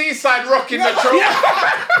like a seaside rock in the throat.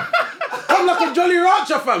 I'm like a Jolly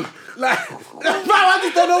Rancher, fam. Like, bro, I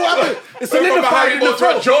just don't know what happened. It's From solidified behind in you the go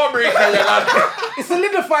to a throat. jawbreaker, you're like, It's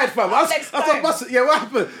solidified, fam. I was Next like, time. yeah, what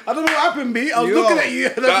happened? I don't know what happened, B. I was Yo, looking at you.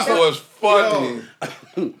 And I that just was funny.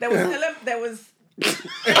 There was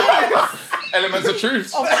Elements of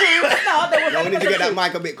truth. no, there was No, we need to get that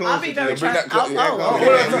mic a bit closer. I'll be to very you. Bring that trans. clo- yeah, go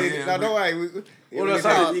on. No, don't worry. All of a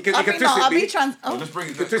sudden, you can I'll twist I'll it, be B. trans. Just bring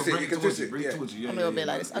it, can twist it, bring you it can towards twist you. it, Bring yeah. it towards you. A little bit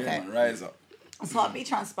like this, okay. man, rise up. So I'll be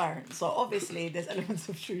transparent. So obviously there's elements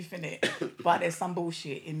of truth in it, but there's some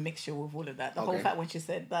bullshit in mixture with all of that. The whole Okay. fact when she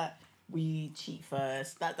said that we cheat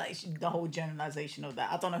first, that is the whole generalization of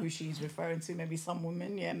that. I don't know who she's referring to. Maybe some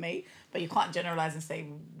women, yeah, mate. But you can't generalize and say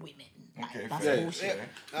women. Like, Okay, that's fair. bullshit,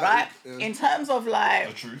 Yeah. right? In terms of like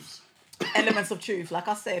The truths. elements of truth, like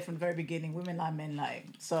I said from the very beginning, women lie, men lie.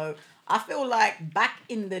 So I feel like back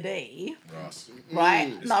in the day,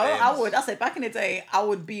 right? No, I would. I say back in the day, I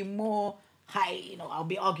would be more high. You know, I'll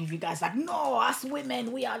be arguing with you guys like, no, us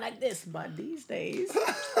women, we are like this. But these days,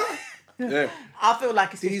 Yeah. I feel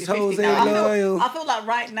like it's 50-50 These hoes now. ain't loyal. I feel like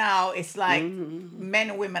right now it's like men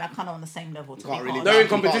and women are kind of on the same level. To Can't be really honest. They're in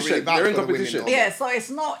vouch- you can't competition. really vouch They're in for the women, competition. though. Yeah, so it's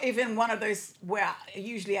not even one of those where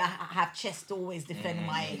usually I have chest to always defend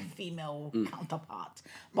my female counterpart.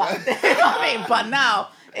 But you know what I mean? But now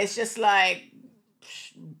it's just like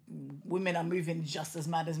women are moving just as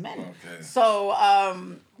mad as men. Okay. So,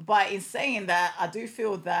 but in saying that, I do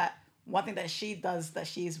feel that one thing that she does that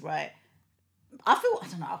she's right. I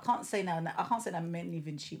don't know. I can't say that men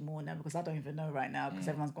even cheat more now because I don't even know right now because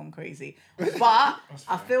everyone's gone crazy. But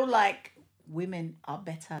I feel like women are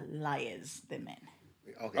better liars than men.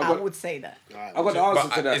 Okay. I would say that. I got the answer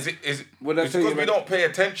But to that. is it What did I it's tell you, because we man? don't pay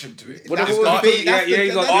attention to it. What That's the what fuck? the thing- Yeah, that's yeah, the-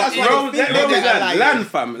 he's got that's what Bro, the that thing bro is is that, land, like- land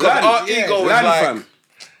fam. Because our Land. ego is Land like, fam.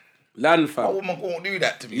 Land a fam. woman won't do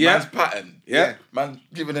that to me. Yeah. Man's pattern. Yeah. Man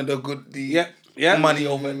giving her the Yeah. Yeah. money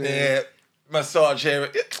over there, massage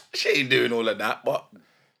here. She ain't doing all of that, but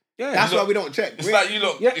Yeah. That's why we don't check. it's like you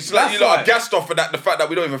look. Yeah, It's like that's you lot why. are gassed off for that. The fact that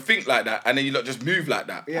we don't even think like that, and then you lot just move like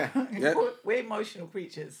that. Yeah. Yeah. We're emotional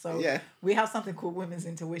creatures, so Yeah. we have something called women's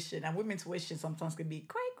intuition, and women's intuition sometimes can be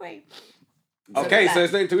great. Okay, so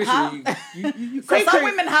it's not intuition. Huh? You So cray, some cray.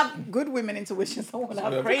 women have good women intuition, some women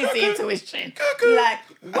have Yeah. crazy intuition. Like,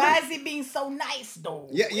 why is he being so nice though?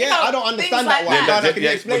 Yeah, You know, I don't things understand like that one. that. Yeah, can you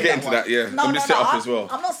explain we're getting that to one? that. Yeah, No, let me set up as well.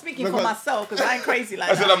 I'm not speaking for Because- myself because I ain't crazy like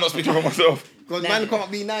I that. said I'm not speaking for myself. Because No. man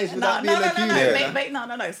can't be nice No, without no, being no, a no,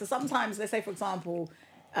 human. no. So sometimes, let's say, for example,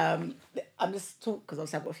 I'm just talking because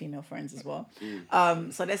obviously I've got female friends as well.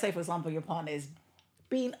 So let's say, for example, your partner is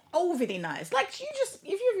being overly nice. Like you just,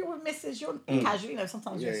 if you're with missus, you're casual, you know,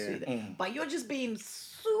 sometimes you're Yeah, sweet. But you're just being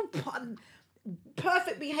super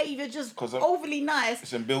perfect behavior, just 'Cause I'm- overly nice.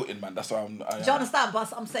 It's in built-in, man. That's why I'm. Do you understand?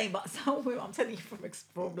 But I'm saying, but some women, I'm telling you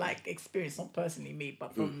from like experience, not personally me,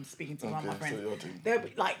 but from speaking to one of my Okay, so friends. your thing. They'll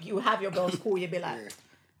be like, you have your girls call, you'll be like,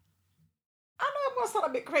 I know I'm gonna sound a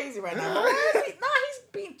bit crazy right now, but why is he? Nah, he's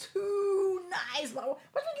being too nice. But what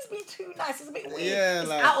do you think he's being too nice? It's a bit weird. Yeah, It's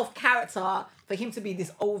like- out of character for him to be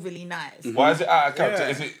this overly nice. Why is it out of character? Yeah.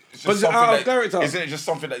 Is it it's But just it's out something of character. Isn't it just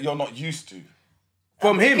something that you're not used to?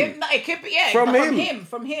 From him. It could be, yeah, From but him.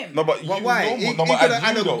 From him. No, but But you why? normal- He no, could but have as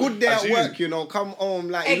had you a though, good day as at you. work, you know, come home,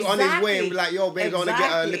 like, he's on his way, Exactly. like, yo, babe, gonna get a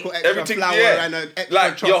Exactly. little extra Everything, flour yeah. and an extra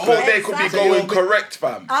Like your whole chocolate. day could be Exactly. going correct,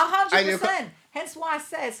 fam. 100%. Hence why I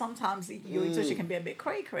said sometimes your intuition can be a bit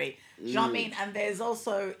cray-cray. Do you know what I mean? And there's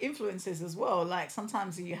also influences as well. Like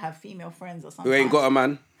sometimes you have female friends or something. Who ain't got a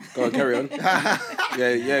man? Go on, carry on.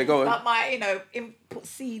 yeah, go on. That might, put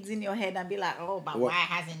seeds in your head and be like, oh, but What? why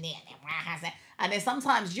hasn't it? And why hasn't? And then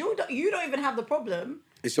sometimes you don't even have the problem.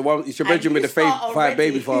 It's your And bedroom with you the start five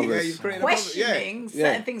baby already Yeah, fathers. you've created a problem. Questioning Yeah.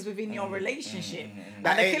 certain things within your relationship.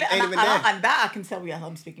 That And, ain't even there. and that I can tell you,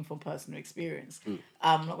 I'm speaking from personal experience.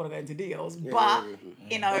 I'm not gonna go into details, but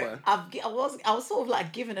I was sort of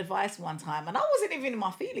like giving advice one time, and I wasn't even in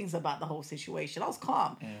my feelings about the whole situation. I was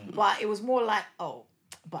calm, but it was more like, oh,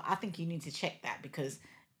 but I think you need to check that because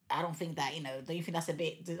I don't think that, don't you think that's a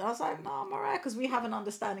bit... I was like, no, I'm all right, because we have an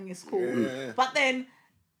understanding, it's cool. Yeah. But then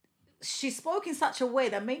she spoke in such a way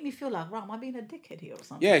that made me feel like, wow, am I being a dickhead here or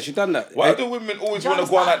something? Yeah, she done that. Why do women always want to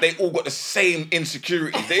go on like they all got the same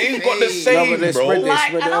insecurities? They ain't got the Hey. same, No, but they bro. spread this, Like,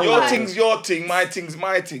 spread and that I'm Your like- thing's your thing, my thing's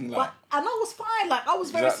my thing. Like, And I was fine. Like, I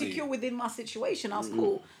was very Exactly. secure within my situation. I was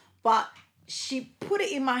cool. But she put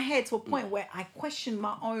it in my head to a point where I questioned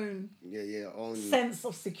my own Yeah, sense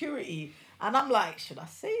of security. And I'm like, should I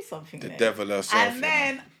say something? The then? devil herself, And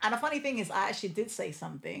then, and the funny thing is, I actually did say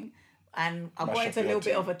something. And I Mash got up into a your little bit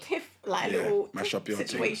team. of a tiff, like Yeah, a little mash up your team.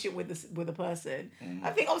 situation with the person. I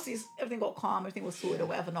think obviously everything got calm, everything was sorted or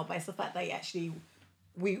whatever. No, but it's the fact that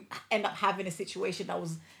we end up having a situation that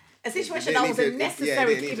was a situation that didn't wasn't need to-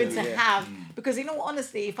 necessary yeah, they even didn't, to yeah. have. Because in all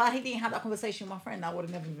honesty, if I didn't have that conversation with my friend, that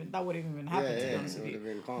wouldn't even happened. To be honest it with would've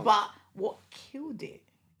you. been calm. But what killed it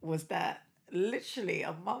was that literally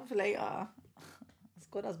a month later, as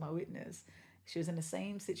God as my witness, she was in the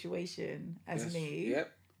same situation as me.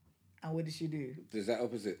 Yep. And what did she do? There's that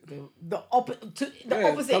opposite. The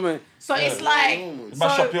opposite. come on. So it's like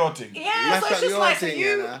Mash so- up your thing. Yeah, Mash so up it's just your like so thing,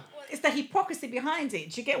 you. Anna. It's the hypocrisy behind it.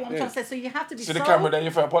 Do you get what I'm trying to say? So you have to be See so. the camera there, you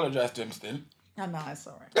have to apologise to him still. Oh, no, it's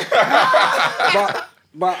alright.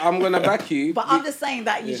 But I'm gonna back you. But I'm just saying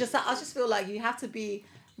that I just feel like you have to be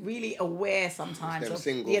really aware sometimes Them of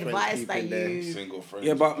single the friends advice that keeping their you. Single friends.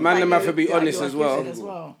 Yeah, but man, that them have you- to be that honest you as are well. giving as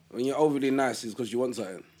well. When you're overly nice, it's because you want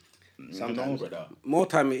something. Sometimes. brother. More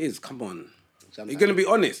time it is. Come on. Sometimes. You're gonna be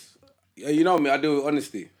honest. Yeah, you know me. I deal with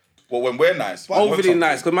honesty. Well, when we're nice. Overly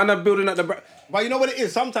nice, because man, I'm building up the. But you know what it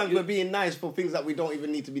is? Sometimes we're being nice for things that we don't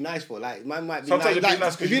even need to be nice for. Like, man might be Sometimes you're nice. being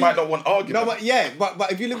nice if because you might not want argument. No, but yeah,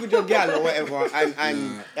 but if you live with your gal or whatever,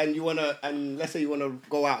 and you wanna, and let's say you wanna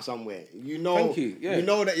go out somewhere, you know, Thank you, yeah. you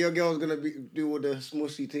know that your girl's gonna do all the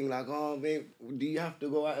smushy thing, like, oh babe, do you have to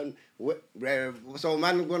go out and so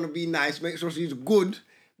man gonna be nice, make sure she's good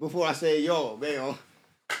before I say, yo, babe,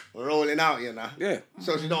 we're rolling out, you know. Yeah.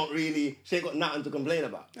 So she ain't got nothing to complain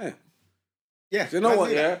about. Yeah. Yeah. So you know man, what,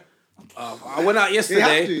 do that. yeah? I went out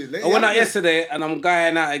yesterday. They I went have out to. yesterday and I'm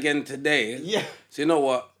going out again today. Yeah. So you know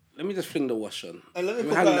what? Let me just fling the wash on. And let me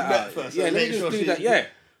put hang her that bed out. first Yeah, and let me make just sure do she- that. Yeah.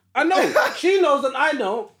 I know. She knows and I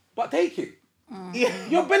know, but take it. Yeah.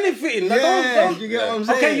 You're benefiting. Now, Yeah, don't, you get what I'm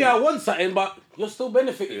saying? Okay, yeah, I want something, but you're still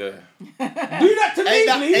benefiting. Yeah. Do that to me,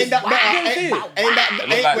 please. Ain't that better? You know what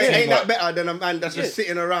I'm saying? Ain't that teamwork. better than a man that's just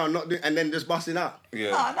sitting around not doing, and then just busting out?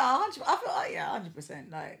 Yeah. No, 100. I feel like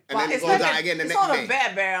 100%. Like, And then it it's goes not out again the it's next not day. a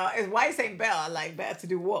better. It's why you saying better? Like better to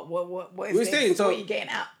do what? What is We're this? saying, so- what are you getting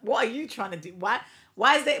at? What are you trying to do? Why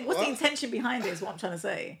is that? What's What? the intention behind it? Is what I'm trying to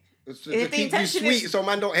say. It's If to the keep you intention sweet is- so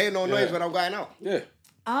man don't hear no noise Yeah. when I'm going out. Yeah.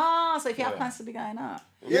 So if you have plans to be going out,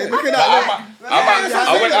 Yeah, look at I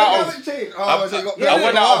went out on- I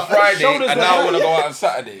went out on Friday Shoulders and were now I high. want to go out on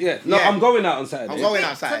Saturday. Yeah. No, Yeah. I'm going out on Saturday. I'm going to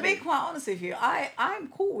outside. be quite honest with you, I'm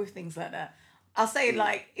cool with things like that. I'll say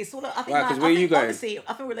like it's all. I think. Right, 'cause like, where I you think going? honestly,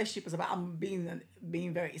 I think relationship is about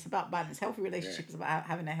being very. It's about balance. Healthy relationship is about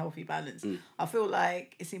having a healthy balance. I feel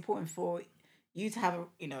like it's important for you to have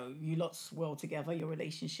you lot swirl together your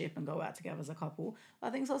relationship and go out together as a couple. I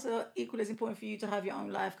think it's also equally as important for you to have your own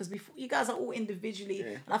life because before you guys are all individually,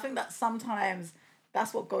 and I think that sometimes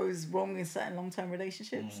that's what goes wrong in certain long-term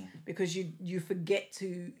relationships because you forget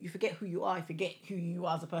who you are, you forget who you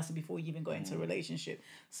are as a person before you even go into a relationship.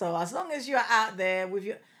 So as long as you're out there with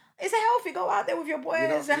your, it's a healthy go out there with your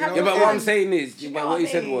boys and have Yeah, your but what I'm fun. saying is, You but know what what he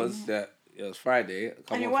I said mean? was that it was Friday, I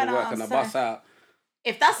come you off went from work out and I on bus out.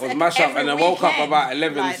 If that's I was mash up every and I woke up weekend, about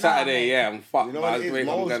 11 like, Saturday, mate. yeah, I'm fucked. You know but I what was it wake is?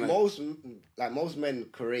 up, I'm gonna- Most men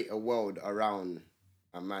create a world around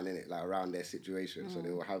a man in it, like around their situation. So they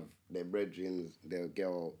will have their brethren,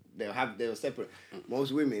 they'll separate.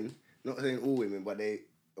 Most women, not saying all women, but they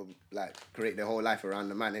like create their whole life around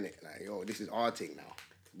the man in it. Like, yo, this is our thing now.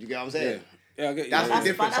 You get what I'm saying? Yeah, I get you. That's yeah, the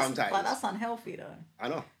difference but sometimes. But that's unhealthy though. I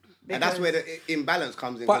know. And that's where the imbalance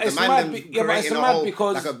comes in. But 'cause it's the man mad then be- yeah, but it's creating a mad whole,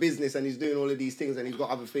 because- like a business and he's doing all of these things and he's got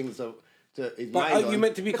other things to his But mind are you on.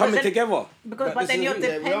 meant to be Because coming then- together? Because, but this then is you're the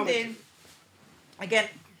thing. we are- depending again.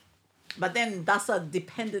 But then that's a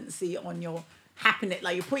dependency on your happiness.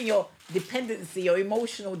 Like you're putting your dependency, your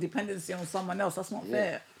emotional dependency on someone else. That's not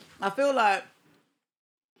fair. I feel like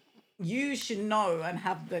you should know and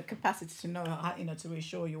have the capacity to know how, to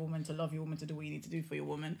reassure your woman, to love your woman, to do what you need to do for your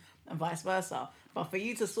woman, and vice versa. But for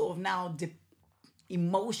you to sort of now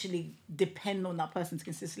emotionally depend on that person to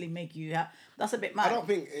consistently make you happy, that's a bit mad. I don't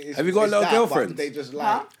think it's, Have you got a it's lot of that, but girlfriends? They just like...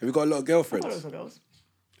 Huh? Have you got a lot of Oh, girlfriends? those are girls.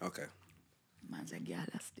 Okay. Man's like, yeah,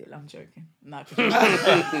 that's still. I'm joking. No,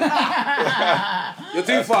 You're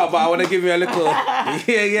too far, but I want to give you a little.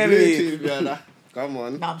 Yeah, yeah, me. YouTube, yeah, nah. Come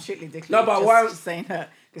on. no, I'm strictly ridiculous. No, but just, why- just saying that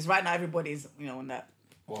because right now everybody's on that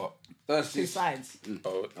What? That's two just, sides.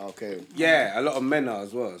 Oh, Okay. yeah, a lot of men are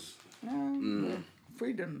as well.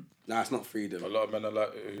 Freedom. Nah, it's not freedom. a lot of men are like,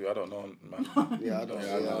 I don't know, man. Yeah, I don't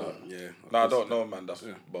know. Yeah. No, I don't know, man. That's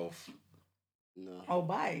both. No. Oh,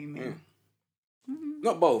 bye, you mean?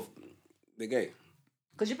 Not both. They're gay.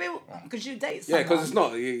 Because you date Yeah, someone. because it's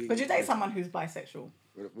not. Could you date someone who's bisexual?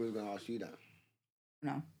 We're going to ask you that.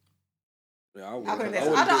 No. Yeah, I How wouldn't can do this?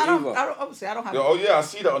 either. Obviously, I don't have. Yeah, oh yeah, I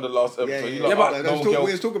see that on the last episode. Yeah, You yeah, lot but- are- But no girl-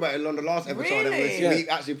 we was talking about it on the last episode. Really? And we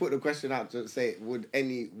actually put the question out to say, would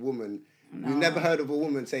any woman... We've never heard of a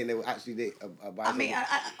woman saying they will actually date a bisexual. I mean,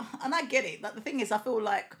 I get it. Like, the thing is, I feel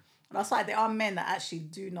like on our side, there are men that actually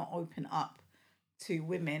do not open up to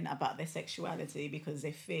women about their sexuality because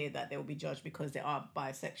they fear that they will be judged because they are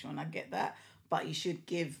bisexual, and I get that. But you should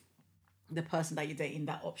give the person that you're dating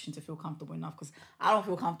that option to feel comfortable enough, because I don't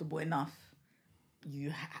feel comfortable enough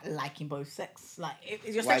liking both sex. Like,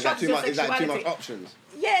 it's your Why is that sexuality. too much? Is that too sexuality. much options?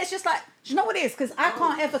 Yeah, it's just like, do you know what it is? Because I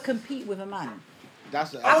can't ever compete with a man.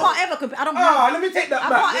 That's I can't ever compete. I don't Ah, have... let me take that I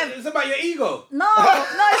back. can't ever- It's about your ego. No,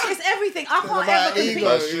 it's everything. I can't about ever compete. ego.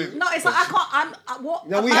 That's true. No, it's like I can't. What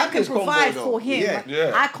No, a we man have can this combo, provide though. for him, Yeah.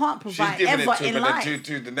 Yeah. I can't She's provide giving ever it to him, in and then life. the next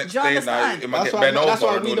Do you day now, understand? it might That's get why- bent that's over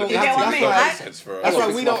why and we all don't- of You that. get what I That mean? don't I- make sense for her. That's why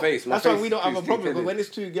Fix we my don't. face, my That's why face we don't have a keeps problem. getting But it. when it's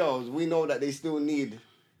two girls, we know that they still need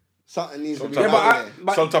something needs to be Yeah, around but there.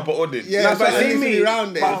 but Some type of audience. Yeah, no, but something see needs to me, be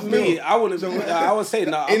around there. but me, I wouldn't. I would say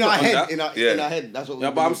no. I'm in not our on head, that. in Yeah. our head, that's what we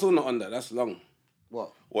Yeah, but I'm believe. still not on that. That's long.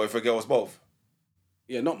 What? What if a girl was both?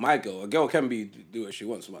 Yeah, not my girl. A girl can do what she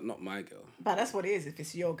wants, but not my girl. But that's what it is if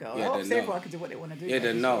it's your girl. Yeah, Obviously, then no. everyone can do what they want to do. Yeah, but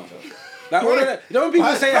then it's no. your girl. Like all of that. You know when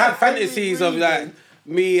people say I have I fantasies of like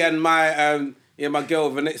me and my my girl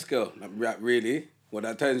with the next girl. Like, really? Well,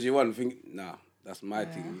 that turns you on. Think, nah, that's my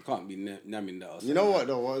thing. You can't be namming that. Or something. You know what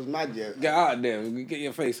though? What was mad? Yeah. Get out of there. Get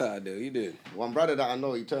your face out of there. What you doing? One brother that I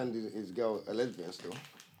know, he turned his girl a lesbian still.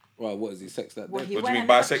 Well, what is he? Sex that Well, dead? he What do you went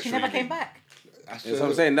mean and bisexual, she never you came mean? back. That's That's what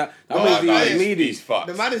I'm saying. That No, means that he's is- needy. he's fucked.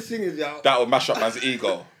 The maddest thing is, y'all. That would mash up man's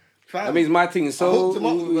ego. That means my thing is I so. hooked him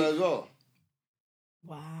up with her as well.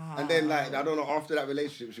 Wow. And then, like, I don't know, after that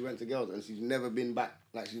relationship, she went to girls and she's never been back.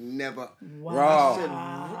 Like, she's never.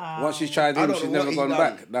 Wow. Once she's tried I him, don't she's know what never he gone done.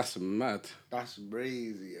 back. That's mad. That's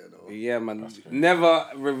crazy, you know. Yeah, man. Never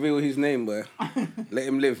reveal his name, boy. Let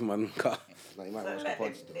him live, man. Like, you might watch the let pod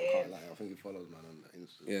him still. live. Can't lie. I think he follows, man, on the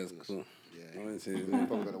Insta. Yeah, it's cool. Yeah. I won't say his I'm name.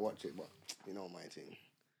 probably going to watch it, but you know my thing.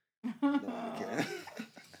 No, okay.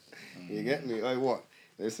 You get me? Oh, what?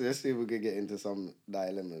 Let's see if we can get into some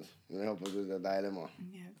dilemmas. You know, help us with the dilemma.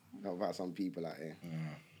 Yeah. Help out some people out here.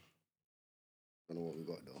 Don't know what we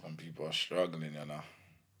got though. Some people are struggling, you know.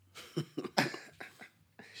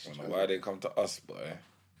 Don't know why they come to us, boy.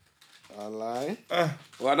 Online.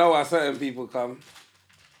 Well, I know why certain people come.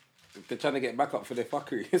 They're trying to get back up for their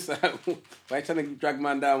fuckery. It's like, why you trying to drag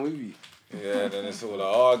man down with you? Yeah, then it's all an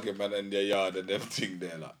argument in their yard and them thing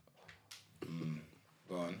there, like.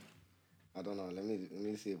 Go on. I don't know. Let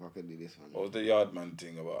me see if I can do this one. What was the yard man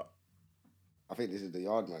thing about? I think this is the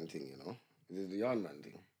yardman thing, you know? This is the yardman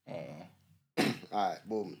thing. Oh. Alright,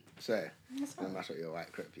 boom. So, then mash up your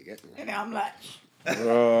white crepe, you get me? And I'm like,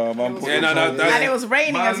 Bro, man put Yeah, his no, whole- no, and it was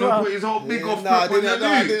raining Man, as well. put his whole big off Nah, I grip on didn't, your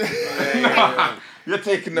no, I knee. didn't. You're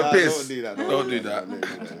taking the Nah, piss. Don't do that. Don't do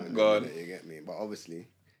that. Go on. You get me? But obviously,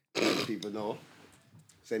 let people know.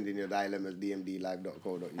 Send in your dilemmas,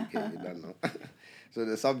 dmdlive.co.uk. You don't know. So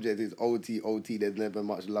the subject is OT. There's never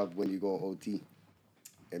much love when you go OT.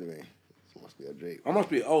 Anyway, this must be a Drake. I must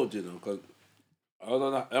be old, you know, because I don't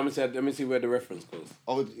know. Let me see where the reference goes.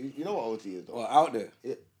 OT, you know what OT is, though? Well, out there,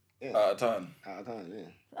 Yeah. Out of town. Out of time, yeah.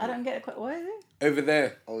 I don't get it quite. What is it? over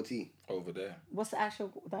there. OT. Over there. What's the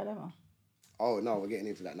actual dilemma? Oh, no, we're getting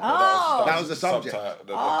into that now. Oh. That was the subject.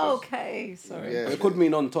 Oh, okay. Sorry. Yeah. It could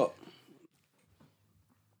mean on top.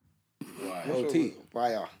 Right. OT.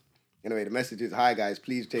 Fire. Anyway, the message is, hi guys,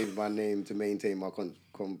 please change my name to maintain my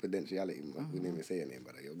confidentiality. We didn't even say your name,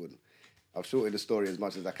 but you're good. I've shortened the story as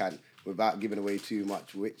much as I can without giving away too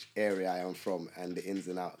much which area I am from and the ins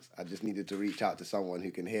and outs. I just needed to reach out to someone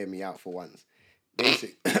who can hear me out for once.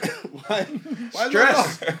 Basic. Why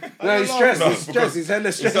Stress. No, he's stressed. No, He's stressed. He's hella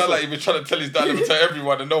It stressed. sounds like you've been trying to tell his dilemma to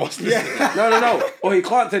everyone and no one's listening. No. Or he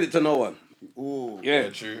can't tell it to no one. Ooh. Yeah. Yeah,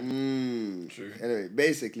 true. True. Anyway,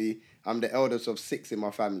 basically, I'm the eldest of 6 in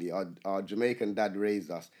my family. Our Jamaican dad raised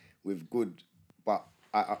us with good, but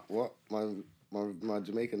my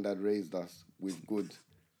Jamaican dad raised us with good,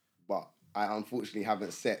 but I unfortunately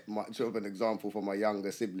haven't set much of an example for my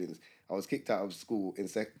younger siblings. I was kicked out of school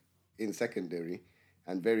in secondary,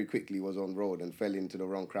 and very quickly was on road and fell into the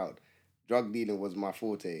wrong crowd. Drug dealing was my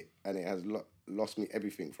forte, and it has lost me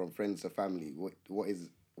everything from friends to family. What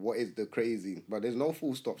is the crazy? But there's no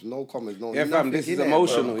full stops, no commas, no. Yeah, fam, nothing this is in it,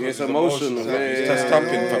 emotional. bro. Yeah, it's It's emotional. emotional. Yeah, It's yeah, just yeah,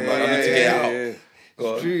 tapping, yeah, fam. yeah, I need to yeah, get yeah, out.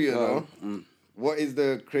 yeah. It's true, you know. What is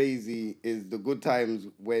the crazy is the good times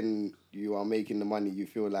when you are making the money, you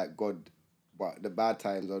feel like God, but the bad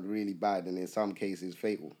times are really bad and in some cases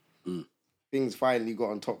fatal. Things finally got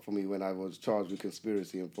on top for me when I was charged with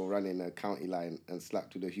conspiracy and for running a county line and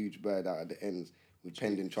slapped with a huge bird out at the ends with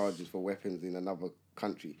pending charges for weapons in another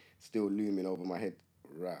country still looming over my head.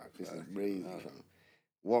 Right, this is crazy, fam.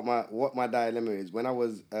 What my dilemma is, when I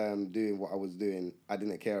was doing what I was doing, I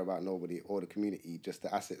didn't care about nobody or the community, just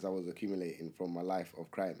the assets I was accumulating from my life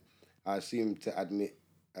of crime. I assume to admit,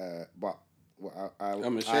 but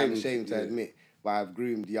I'm ashamed to admit, but I've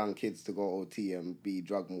groomed young kids to go OT and be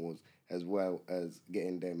drug mules, as well as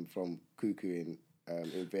getting them from cuckooing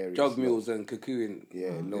in various... Drug mules and cuckooing.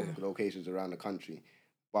 Locations around the country.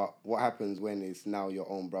 But what happens when it's now your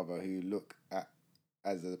own brother who you look at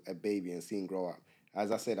as a baby and seen grow up?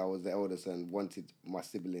 As I said, I was the eldest and wanted my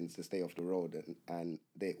siblings to stay off the road, and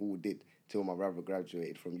they all did till my brother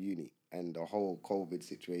graduated from uni. And the whole COVID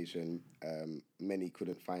situation, many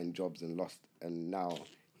couldn't find jobs and lost, and now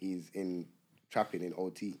he's trapping in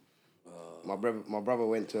OT. My brother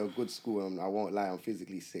went to a good school, and I won't lie, I'm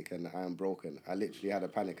physically sick and I am broken. I literally had a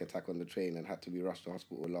panic attack on the train and had to be rushed to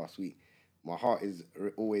hospital last week. My heart is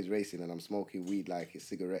always racing and I'm smoking weed like it's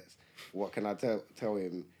cigarettes. What can I tell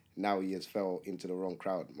him now he has fell into the wrong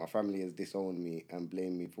crowd. My family has disowned me and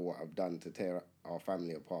blamed me for what I've done to tear our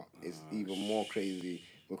family apart. It's even more crazy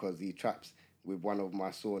because he traps with one of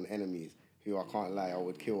my sworn enemies, who I can't lie, I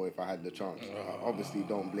would kill if I had the chance. I obviously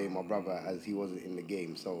don't blame my brother as he wasn't in the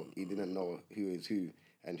game, so he didn't know who is who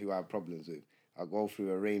and who I have problems with. I go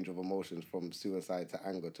through a range of emotions from suicide to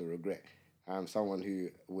anger to regret. I am someone who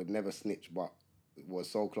would never snitch, but was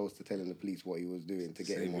so close to telling the police what he was doing to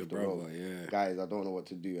get Save him your off the brother, road. yeah. Guys, I don't know what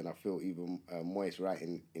to do, and I feel even moist right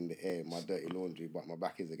in the air, my dirty laundry, but my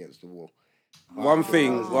back is against the wall. One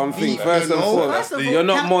thing. Deep, First you and know? foremost, First of all, you're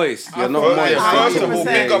not can- moist. You're not First, moist. first of all, 100%.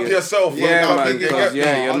 big up yourself. Yeah, man. man. Big Because up.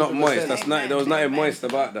 you're not 100%. moist. That's not. There was nothing moist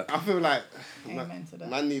about that. I feel like Amen to that.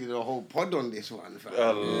 man needed a whole pod on this one. Fam.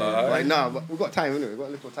 Allah. Right now, but we've got time, innit? We've got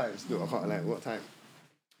a little time still. I can't lie, we've got time.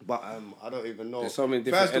 But I don't even know. There's so many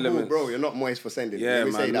different First of elements. all, bro, you're not moist for sending. Yeah, Let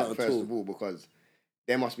me man, say not that at first all. of all, because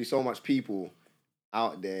there must be so much people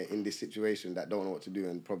out there in this situation that don't know what to do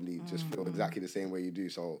and probably just feel exactly the same way you do.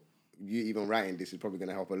 So you even writing this is probably going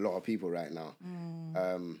to help a lot of people right now.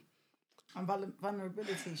 And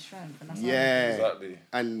vulnerability is strength. And that's Yeah, Exactly.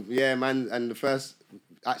 and yeah, man. And the first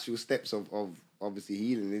actual steps of obviously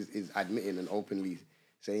healing is admitting and openly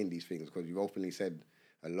saying these things, because you've openly said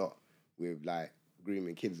a lot with like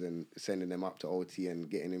grooming kids and sending them up to OT and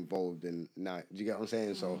getting involved. And now, do you get what I'm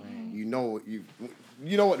saying? So you know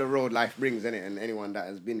what the road life brings, innit? And anyone that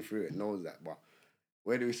has been through it knows that. But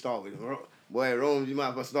where do we start with? Boy, Rome, you might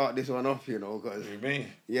have to start this one off, you know, because You mean?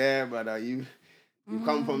 yeah, brother, you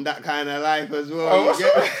come from that kind of life as well. Oh, you what's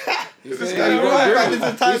get- You This saying is you got right, groomed?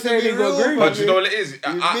 this is time You to saying be you got real, groomed? But you know what it is?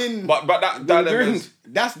 been- But that elements,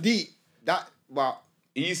 That's deep. But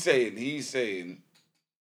he's saying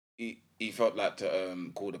he felt like to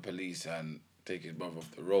call the police and take his brother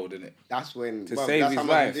off the road, innit? that's when To bruv, save that's his how much-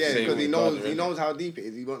 life. Yeah, Save because he his knows brother, he innit? knows how deep it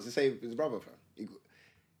is. He wants to save his brother, fam.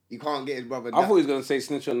 He can't get his brother. I thought he was gonna say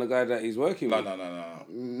snitch on the guy that he's working with. No.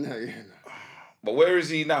 No, yeah, no. But where is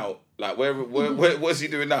he now? Like, what's he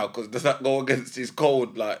doing now? Because does that go against his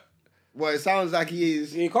code? Like, Well, it sounds like he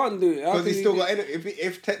is He can't do it. How because can he's he still do- got.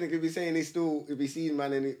 If technically we're saying if he sees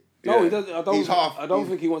man and No, Yeah. he doesn't. He's half- I don't he's-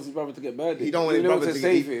 think he wants his brother to get murdered. He don't want his He wants brother to to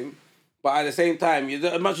get- save him, but at the same time,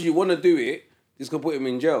 as much as you want to do it, this could put him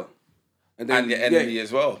in jail. and your enemy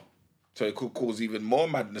as well. So it could cause even more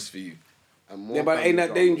madness for you. and more Yeah, but ain't that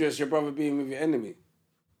family drama. dangerous? Your brother being with your enemy.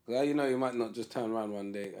 'Cause how you know he might not just turn around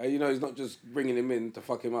one day? How you know he's not just bringing him in to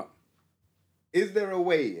fuck him up? Is there a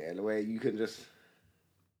way, where you can just,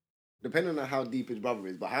 depending on how deep his brother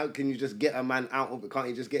is, but how can you just get a man out of it? Can't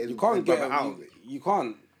you just get his, You can't his get brother out of it? You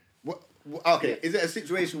can't. Okay, is it a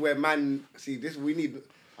situation where man, see this, we need,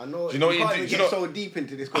 I know, Do you know what you can't do- even do you get know- so deep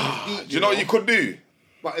into this because it's deep. Do you know what you could do?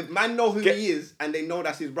 But if man know who Get- he is and they know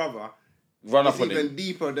that's his brother, Run up it's on even him.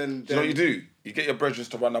 deeper than... Do you know what you do? You get your brothers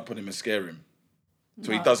to run up on him and scare him.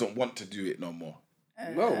 So he doesn't want to do it no more.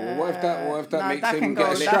 No, well, what if that no, makes that him can get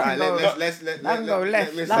go- a that strap? can go- Let's that can go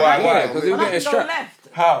left. Miss- That Why? can Why? go- Because he'll that get a can go strap. left.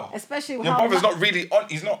 How? Especially with Your how brother's much- not really on.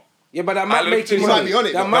 He's not. Yeah, but that I might look make to him you- money. might be on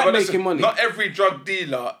it, That though. might but make listen, him money. Not every drug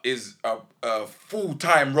dealer is a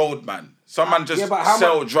full-time roadman. Some man just Yeah, but how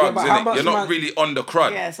sell much- drugs, yeah, but how innit? much You're not man- really on the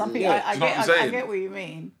crud. Yeah, some people. Yeah, I do you know what I'm I saying? get what you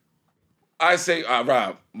mean. I say,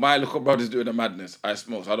 right, my little brother's doing a madness. I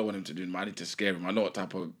smoke, so I don't want him to do it. I need to scare him. I know what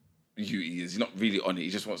type of you he is. He's not really on it. He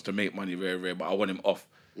just wants to make money very, very, but I want him off.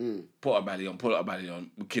 Put a belly on,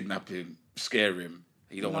 kidnap him, scare him.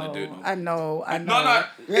 He don't want to do it. I know. No.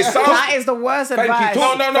 It sounds... That is the worst advice.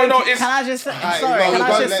 No. It's... Can I just say? Alright, Sorry, go on, can go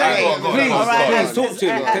I on, just let- say? go on, go on, Please, go on, Alright, go on. please talk to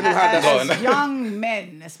him. Tell him how that's Go on. as young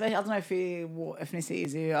men, especially, I don't know if what ethnicity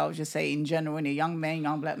is here, I would just say in general, young men,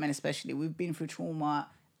 young black men especially, we've been through trauma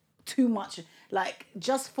too much. Like,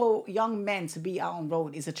 just for young men to be out on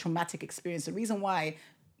road is a traumatic experience. The reason why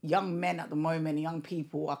young men at the moment, young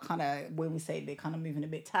people are kind of, when we say they're kind of moving a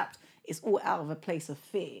bit tapped, it's all out of a place of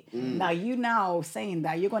fear. Now, you now saying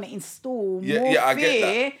that you're going to install more I get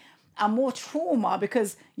fear and more trauma,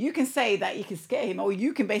 because you can say that you can scare him, or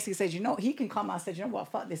you can basically say, he can come out and say, you know what,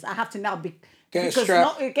 fuck this, I have to now be... Get a because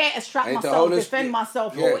strap. not get a strap And the myself, whole- defend yeah.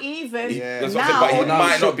 myself, Yeah. or even That's now... what I'm saying, but he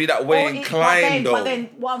might not be that way inclined, But though. then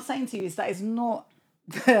what I'm saying to you is that it's not...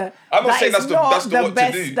 I'm not saying that's the what to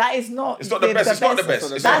best. do. That is not. It's not the best. It's not the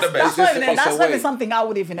best. It's not the best. That's It's not a even way. something I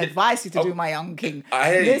would even advise you to do, my young king.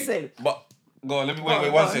 I hear Listen, you. But go on, let me Go on, wait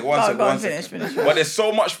go one on. second. Go on, go on, Finish. finish. But there's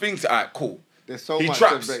so much things to act. Cool. There's so He much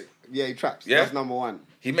traps. to break. Yeah, he traps. Yeah? That's number one.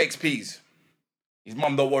 He makes peas. His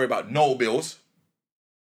mum don't worry about no bills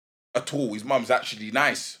at all. His mum's actually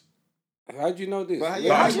nice. How do you know this? But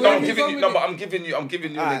No, how I'm, you no, know I'm he's giving you. with No, it? but I'm giving you an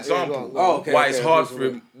Alright, yeah, example. go on. Oh, okay, Why okay, it's hard okay. for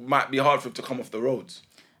him. Might be hard for him to come off the roads.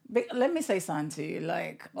 Let me say something to you.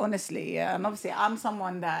 Like, honestly, yeah, and obviously, I'm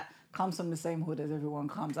someone that comes from the same hood as everyone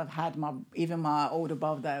comes. I've had my older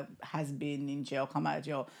brother that has been in jail, come out of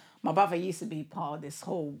jail. My brother used to be part of this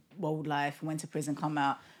whole world life, went to prison, come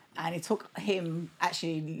out, and it took him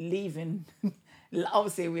actually leaving.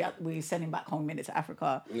 Obviously, we sent him back home, made it to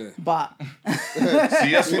Africa. Yeah. But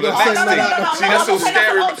see, that's what the next thing. See, that's so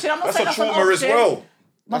scary. That's a trauma as well.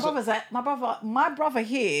 My brother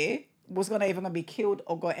here was gonna be killed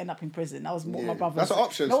or gonna end up in prison. That was what my brother. That's an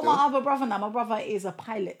option. No, still. my other brother now. My brother is a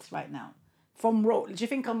pilot right now. From road. Do you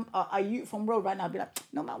think I'm a youth from road right now? I'd be like,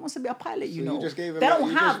 no, man wants to be a pilot, you know. You just gave him they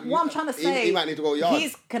don't have. What I'm trying to say. He might need to go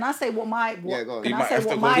yard. Can I say what my? Go on. Can He I might say have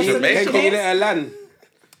what to my go to solution Jamaica. Can you is? let her land?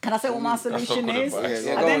 Can I say what my solution not is? good advice.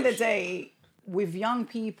 At the end of the day, with young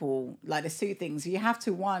people, like there's two things. You have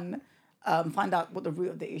to find out what the root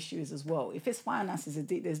of the issue is as well. If it's finances,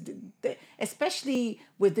 especially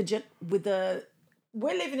with the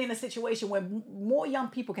we're living in a situation where more young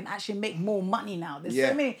people can actually make more money now. There's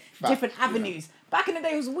so many different avenues. Back in the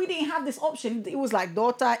days, we didn't have this option. It was like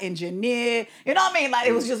daughter, engineer. You know what I mean? Like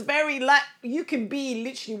it was just very like you can be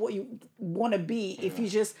literally what you want to be if you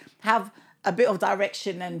just have a bit of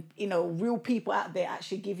direction and real people out there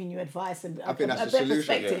actually giving you advice and I think that's a the better solution.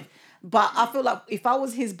 perspective. Yeah. But I feel like if I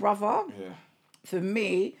was his brother, for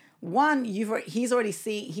me, one, he's already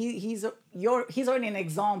he's already an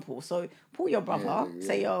example. So pull your brother,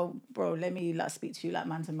 say, yo, bro, let me speak to you like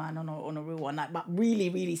man to man on a real one, like, but really,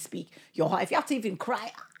 really speak your heart. If you have to even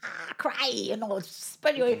cry,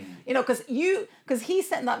 spread your, because he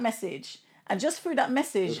sent that message, and just through that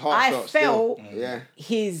message, I felt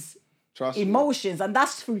his emotions, and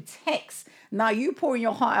that's through text. Now you pouring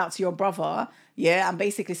your heart out to your brother, and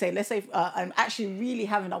basically say, let's say, I'm actually really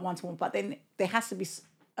having that one-to-one, but then there has to be,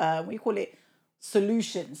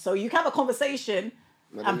 solutions. So you can have a conversation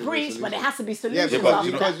and preach, but it has to be solutions. Yeah,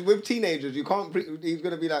 because with teenagers, you can't he's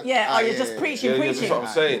going to be like... you're just preaching. That's what I'm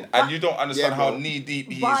saying. And you don't understand how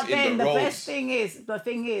knee-deep he is in the roads. But then the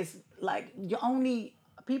thing is, like,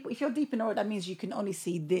 if you're deep in the road, that means you can only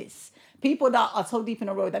see this. People that are so deep in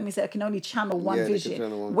the road, that means they can only channel one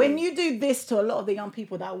vision. When you do this to a lot of the young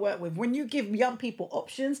people that I work with, when you give young people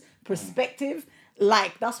options, perspective,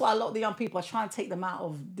 like that's why a lot of the young people are trying to take them out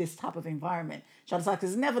of this type of environment. Because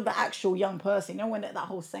it's never the actual young person. When that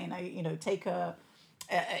whole saying, take it's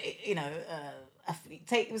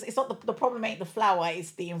not the problem ain't the flower,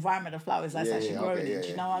 it's the environment the flower is that's actually growing in. Do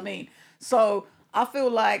you know what I mean? So I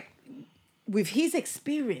feel like with his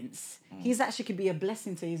experience, he's actually could be a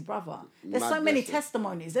blessing to his brother. There's so many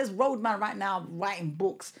testimonies. There's Roadman right now writing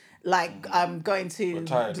books, like going to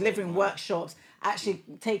delivering workshops, actually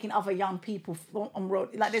taking other young people on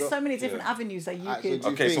road. Like there's so many different avenues that you could. Do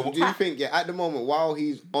you think at the moment while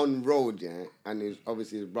he's on road, and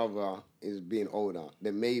obviously his brother is being older,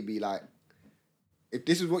 then maybe like if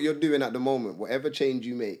this is what you're doing at the moment, whatever change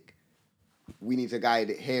you make, we need to guide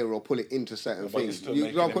it here or pull it into certain things. But you're still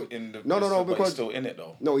making him because he's still in it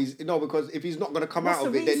though. No, because if he's not going to come out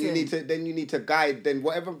of it, then you need to guide. Then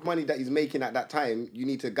whatever money that he's making at that time, you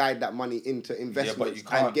need to guide that money into investments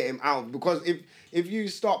and get him out. Because if you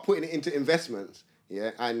start putting it into investments,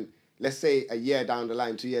 and let's say a year down the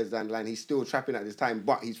line, 2 years down the line, he's still trapping at this time,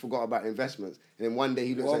 but he's forgot about investments. And then one day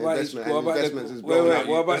he looks at investment and investments is blown out.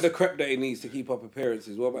 What about the crap that he needs to keep up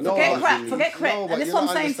appearances? What about forget crap. And this is what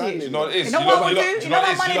I'm saying to you. You know what it is? You know what we do? You know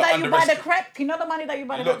that money that you buy the crep? You know the money that you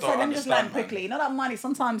buy the crep? So let me just land quickly. You know that money,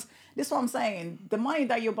 sometimes, this is what I'm saying. The money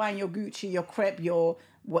that you're buying your Gucci, your crep, your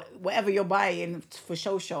whatever you're buying for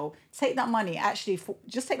show, take that money,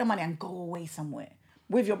 just take the money and go away somewhere.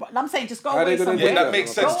 With your, I'm saying just go away somewhere. Yeah, that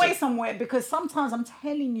makes sense. Go away somewhere, because sometimes I'm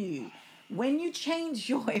telling you, when you change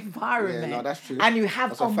your environment and you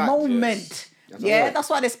have a moment, that's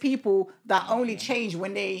why there's people that only change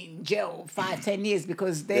when they in jail 5-10 years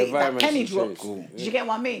because that penny drops. Do you get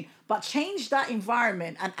what I mean? But change that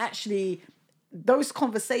environment and actually those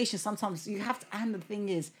conversations. Sometimes you have to, and the thing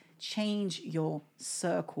is, change your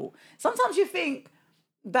circle. Sometimes you think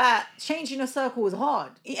that changing your circle is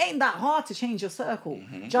hard. It ain't that hard to change your circle.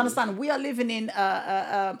 Do you understand? We are living in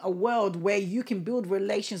a world where you can build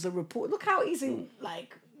relations and rapport. Look how easy,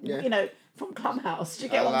 from Clubhouse. Do you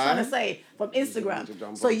get what I'm trying to say? From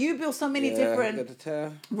Instagram. So you build so many different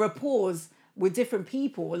rapports with different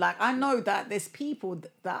people. Like I know that there's people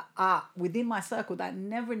that are within my circle that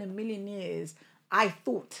never in a million years I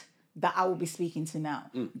thought that I will be speaking to now,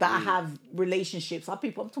 that I have relationships. I'm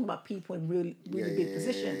talking about people in really big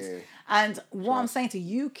positions. Yeah. And what I'm saying to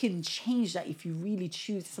you, can change that if you really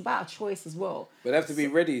choose. It's about a choice as well. But they have to be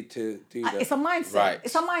ready to do that. It's a mindset. Right.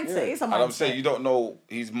 It's a mindset. And I'm saying you don't know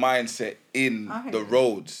his mindset in the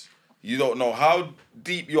roads.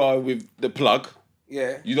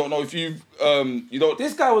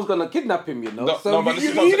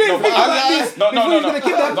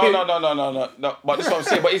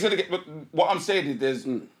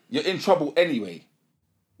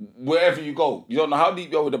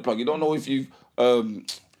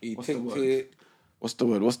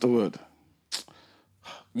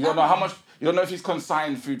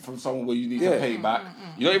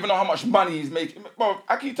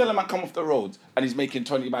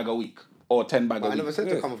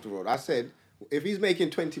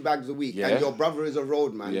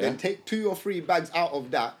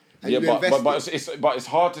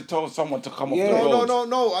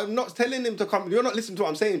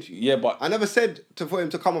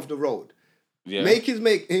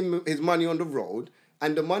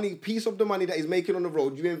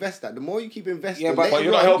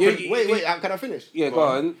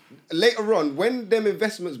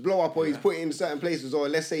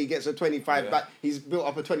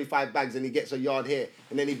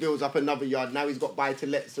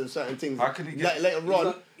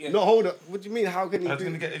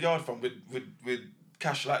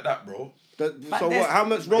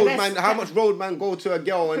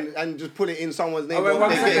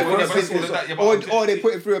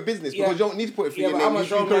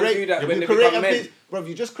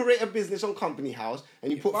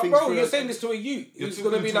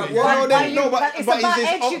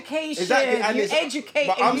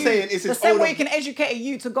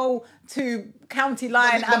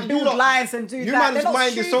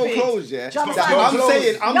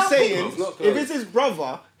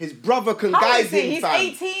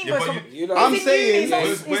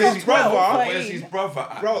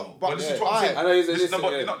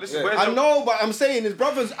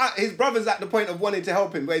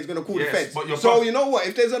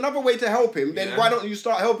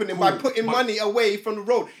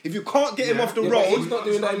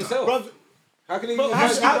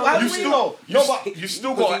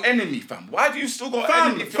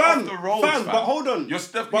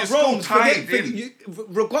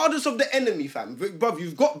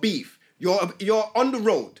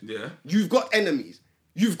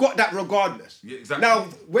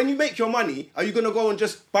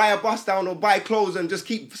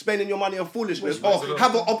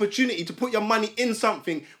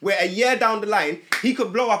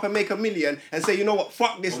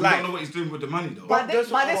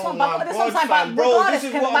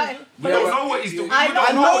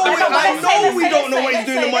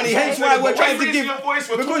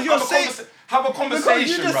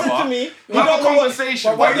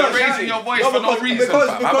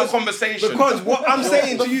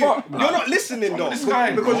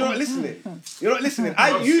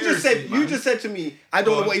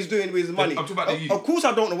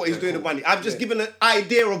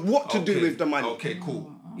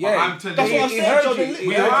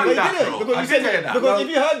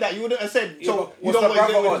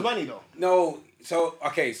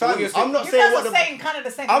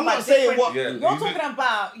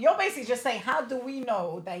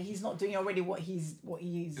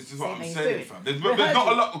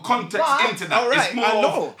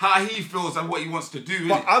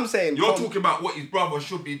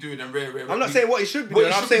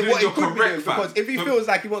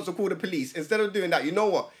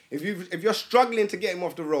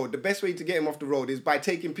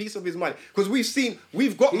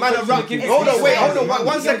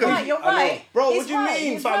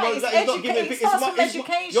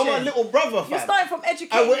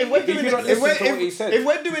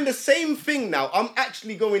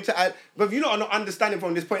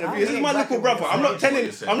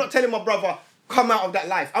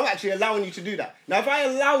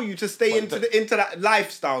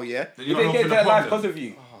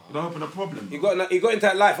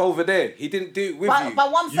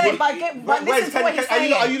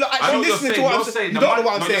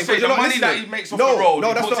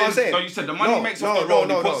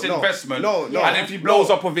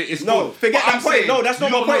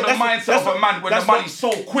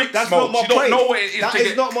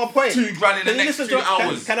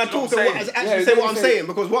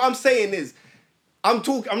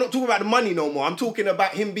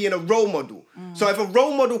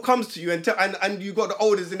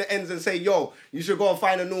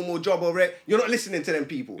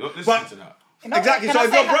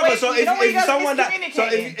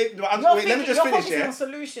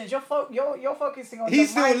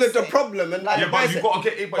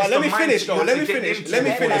 No, let me finish. Let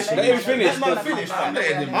me finish. Let him finish. Let man finish. I'm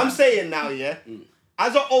letting him. I'm saying now, yeah.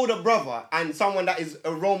 as an older brother and someone that is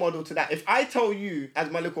a role model to that, if I tell you as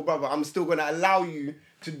my little brother, I'm still going to allow you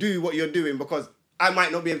to do what you're doing because I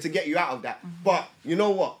might not be able to get you out of that. But you know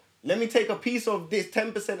what? Let me take a piece of this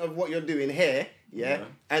 10% of what you're doing here,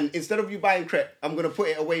 and instead of you buying crepe, I'm going to put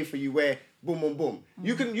it away for you where boom, boom, boom.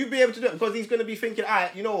 You be able to do it because he's going to be thinking, all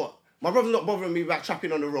right, you know what? My brother's not bothering me about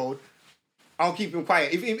trapping on the road. I'll keep him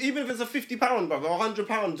quiet. Even if it's a £50, brother, or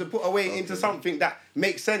 £100 to put away into something that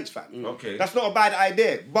makes sense, fam. Okay. That's not a bad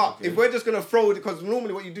idea. But if we're just going to throw it, because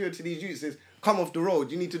normally what you do to these youths is come off the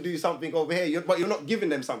road. You need to do something over here, but you're not giving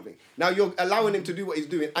them something. Now you're allowing him to do what he's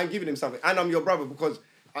doing and giving him something. And I'm your brother because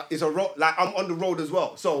it's a road, like I'm on the road as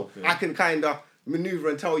well. So I can kind of maneuver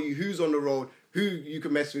and tell you who's on the road, who you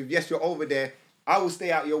can mess with. Yes, you're over there. I will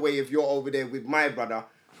stay out your way if you're over there with my brother.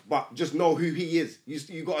 But just know who he is.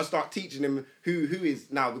 You got to start teaching him who is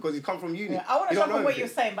now because he's come from uni. Yeah, I want to jump on what you're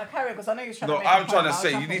saying, but carry on because I know you're trying to make I'm a trying point, to but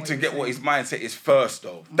say I'll you jump on need what to you're get what saying. his mindset is first,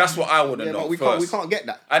 though. That's what I want to know. But we first. can't get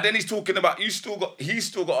that. And then he's talking about he's still got.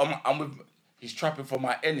 He's trapping for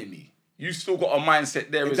my enemy. You still got a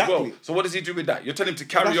mindset there as well. So what does he do with that? You're telling him to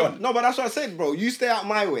carry on. No, but that's what I said, bro. You stay out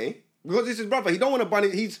my way because it's his brother. He don't want to bun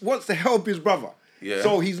it. He wants to help his brother. Yeah.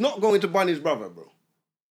 So he's not going to bun his brother, bro.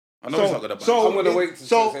 I know he's not gonna bun. I'm gonna wait to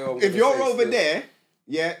say what I'm if gonna you're say over still. there,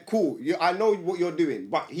 yeah, cool. I know what you're doing,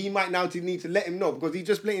 but he might now need to let him know because he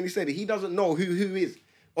just blatantly said it. He doesn't know who is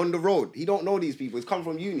on the road. He don't know these people. He's come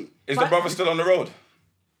from uni. Is the brother still on the road?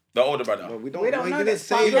 The older brother. Well, we We don't He know didn't that.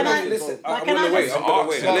 say But can I- that. Listen, But I'm can gonna I wait. just- I'm gonna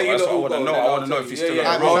wait. Oh, I'll let you that's know what I wanna know. I wanna know if he's still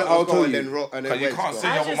on the road. I'll tell and you. then and then Because you Wes can't go. say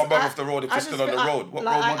you want my brother off the road if I he's still on the just- road. What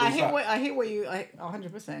like, role model I is hear that? what I hear what you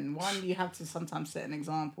 100%. One, you have to sometimes set an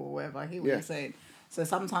example or whatever. I hear what Yeah. you're saying. So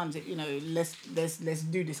sometimes let's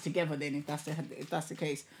do this together then if that's the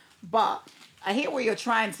case. But I hear what you're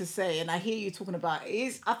trying to say, and I hear you talking about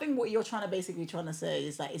I think what you're trying to say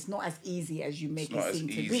is that it's not as easy as you make not it as seem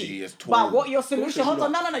to easy be. as But tall. what your solution? it's Hold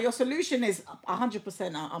on, not. no. Your solution is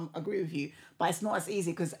 100%. I agree with you, but it's not as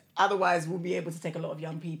easy because otherwise we'll be able to take a lot of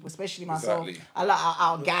young people, especially myself. Exactly. A lot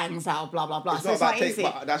our gangs out, blah blah blah. It's so not it's about not take- easy.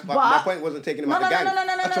 but my point wasn't taking him out the gang.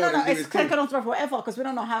 I told him No. do It's his thing. taken off whatever because we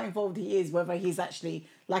don't know how involved he is. Whether he's actually,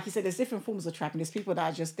 like you said, there's different forms of trapping. There's people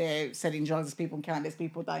that are just there selling drugs. There's people in count. There's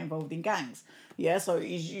people that are involved in gangs. Yeah, so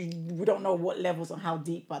we don't know what levels or how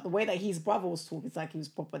deep. But the way that his brother was talking, it's like he was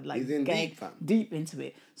proper like He's in gang, deep, fam. deep into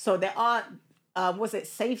it. So there are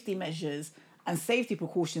safety measures and safety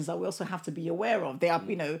precautions that we also have to be aware of. They are,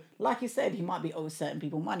 like you said, he might be owed certain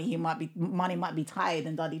people money. Money might be tied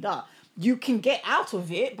and da-di-da. You can get out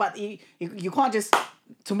of it, but you can't just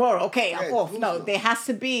tomorrow, okay, I'm off. No, there has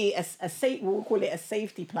to be a safe, we'll call it a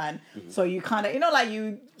safety plan. So you kind of, like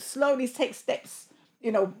you slowly take steps,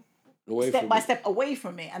 step by step away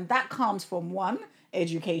from it. And that comes from one,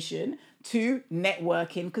 education, two,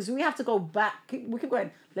 networking. Because we have to go back. We keep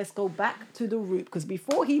going, let's go back to the root. Because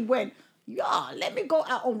before he went, let me go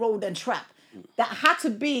out on road and trap. That had to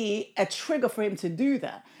be a trigger for him to do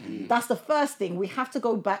that. That's the first thing. We have to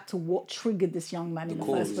go back to what triggered this young man in the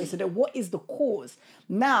first place. So then what is the cause?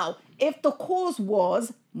 Now, if the cause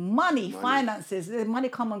was money. Finances, money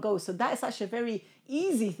come and go. So that is actually a very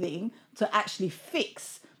easy thing to actually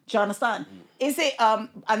fix. Do you understand? Is it,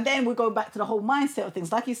 and then we go back to the whole mindset of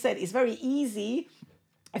things. Like you said, it's very easy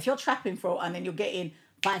if you're trapping for and then you're getting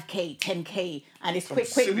 5K, 10K, and it's quick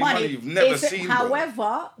silly money. money you've never seen, bro.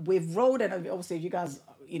 However, with road and obviously if you guys,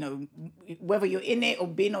 whether you're in it or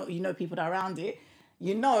being, or people that are around it,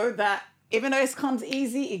 you know that even though it comes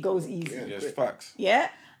easy, it goes easy. Yes, facts. Yeah?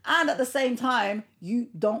 And at the same time, you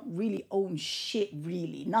don't really own shit,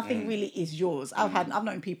 really. Nothing really is yours. I've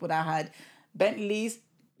known people that had Bentleys,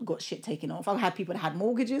 got shit taken off. I've had people that had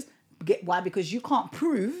mortgages. Why? Because you can't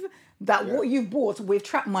prove that what you've bought with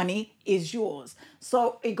trap money is yours.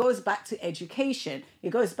 So it goes back to education. It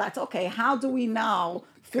goes back to, okay, how do we now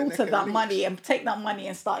filter that money and take that money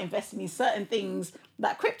and start investing in certain things?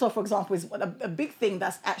 That crypto, for example, is a big thing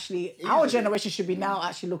that's actually our generation should be now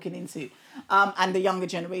actually looking into. And the younger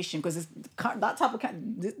generation, because that type of,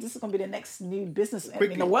 this is going to be the next new business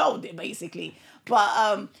in the world, basically.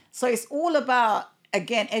 But so it's all about,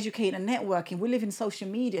 again, educating and networking. We live in social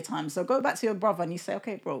media times. So go back to your brother and you say,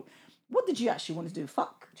 okay, bro, what did you actually want to do?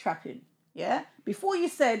 Fuck trapping, yeah? Before you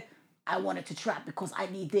said, I wanted to trap because I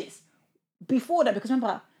need this. Before that, because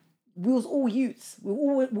remember, we was all youths. We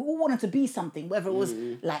all wanted to be something, whether it was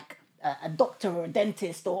like a doctor or a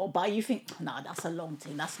dentist but you think, nah, that's a long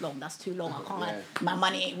thing. That's long. That's too long. I can't. My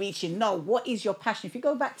money ain't reaching. No, what is your passion? If you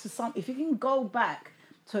can go back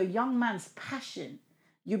to a young man's passion,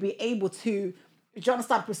 you'll be able to, do you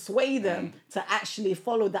understand, persuade them to actually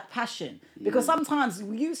follow that passion. Because sometimes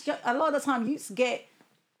a lot of the time youths get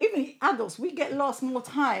even adults, we get lost more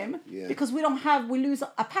time because we lose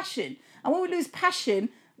a passion. And when we lose passion,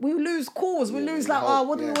 we lose cause. We lose hope,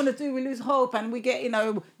 what do we want to do? We lose hope and we get,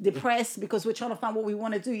 depressed because we're trying to find what we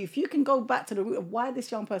want to do. If you can go back to the root of why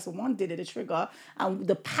this young person did it, the trigger, and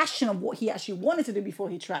the passion of what he actually wanted to do before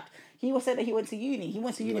he trapped. He said that he went to uni. He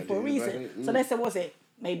went to uni for a reason. So they said, was it?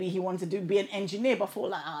 Maybe he wanted to be an engineer, but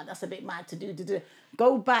thought that's a bit mad to do.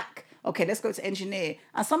 Go back. Okay, let's go to engineer.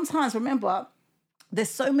 And sometimes, remember, there's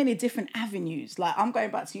so many different avenues. Like I'm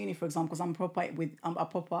going back to uni, for example, because I'm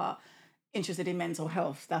proper interested in mental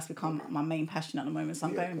health. That's become my main passion at the moment. So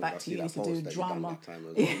I'm going back to uni to do drama.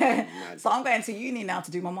 So I'm going to uni now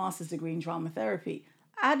to do my master's degree in drama therapy.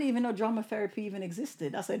 I didn't even know drama therapy even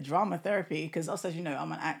existed. I said drama therapy because, as you know,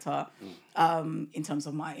 I'm an actor in terms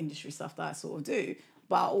of my industry stuff that I sort of do.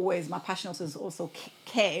 But my passion is also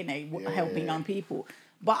care, helping young people.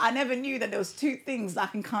 But I never knew that there was two things that I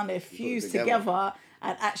can kind of fuse together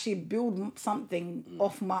and actually build something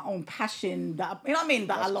off my own passion that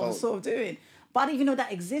I love sort of doing. But I didn't even know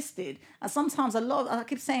that existed. And sometimes I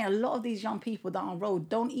keep saying, a lot of these young people that are on road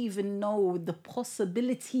don't even know the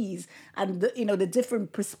possibilities and the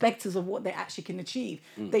different perspectives of what they actually can achieve.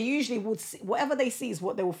 They usually would see, whatever they see is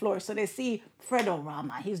what they will flourish. So they see Fredo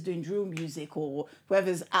Rama, he's doing drill music, or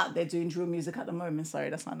whoever's out there doing drill music at the moment. Sorry,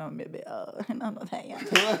 that's why I know I'm a bit, I'm not that young.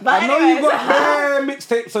 But I know you've got rare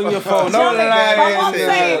mixtapes on your phone. But I'm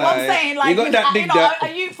saying, like, you got that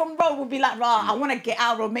a youth from road would be like, I want to get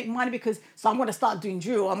out or make money so I'm going to start doing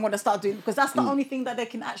drill. I'm going to start doing, because that's the only thing that they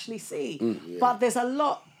can actually see. But there's a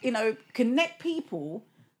lot, connect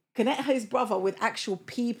his brother with actual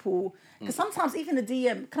people. Because sometimes even the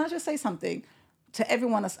DM, can I just say something to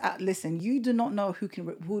everyone that's listen, you do not know who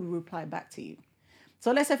will reply back to you.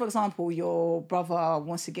 So let's say, for example, your brother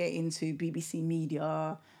wants to get into BBC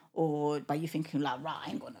Media, but you're thinking like, I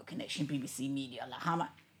ain't got no connection BBC Media. Like, how much?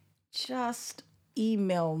 Just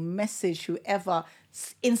email, message, whoever,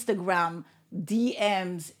 Instagram,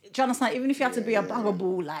 DMs. Do you understand? Even if you have to be a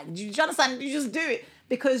bugaboo, like, do you understand? You just do it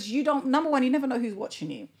because you don't. Number one, you never know who's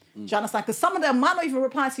watching you. Do you understand? Because some of them might not even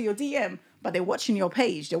reply to your DM, but they're watching your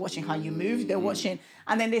page. They're watching how you move. They're watching,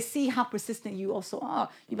 and then they see how persistent you also are.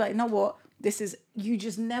 You're like, you know what? You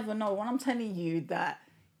just never know. When I'm telling you that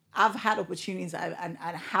I've had opportunities and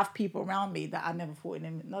have people around me that I never thought in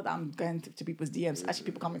them. Not that I'm going to people's DMs. Actually,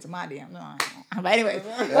 people come into my DM. No. But anyway.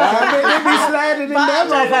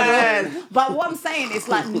 But what I'm saying is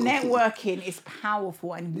like networking is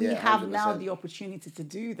powerful and we have 100%. Now the opportunity to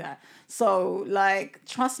do that. So like,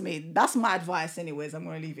 trust me, that's my advice anyways. I'm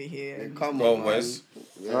going to leave it here. Come on, Wes.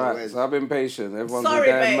 All right, so I've been patient. Everyone's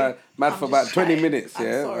been mad for about 20 minutes.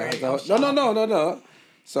 I'm sorry. No.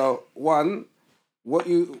 So one... I'm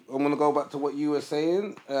going to go back to what you were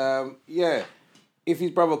saying. If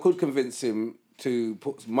his brother could convince him to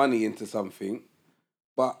put money into something,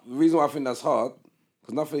 but the reason why I think that's hard,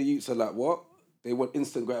 because none of the youths are like, what? They want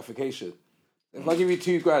instant gratification. If I give you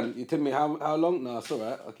 $2,000, you tell me how long? No, it's all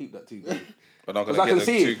right. I'll keep that $2,000. But I'm Because going I to can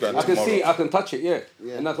see it. I can see it. I can touch it, yeah.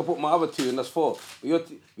 And I can put my other 2 and that's 4. But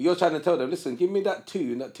you're trying to tell them, listen, give me that 2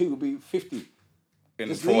 and that 2 will be 50. In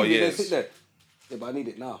Just 4 leave years. it there, sit there. Yeah, but I need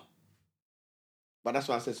it now. But that's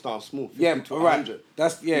why I said start small. 50 to right. 100.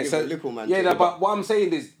 That's So little man. But what I'm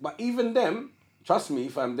saying is, but even them, trust me,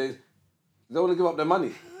 fam, they don't want to give up their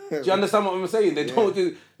money. Do you understand what I'm saying? They don't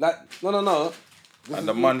do no. And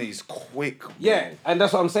the money's quick. Bro. Yeah, and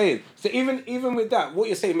that's what I'm saying. So even with that, what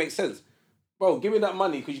you're saying makes sense, bro. Give me that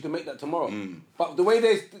money because you can make that tomorrow. But the way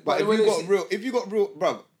if you got real,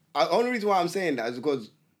 bro. The only reason why I'm saying that is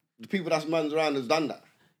because the people that's runs around has done that.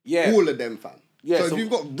 Yeah, all of them, fam. Yeah, so if you've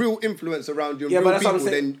got real influence around you, but real that's people, what I'm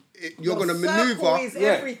saying. then you're going to maneuver All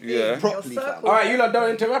properly. right, you lot don't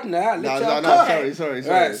interrupt now. No, sorry.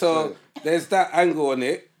 Right, so there's that angle on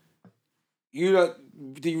it. You lot,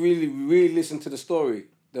 do you really listen to the story?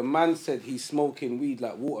 The man said he's smoking weed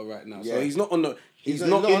like water right now. So he's not on the... He's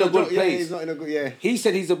not in a good place. Yeah, he's not in a good... He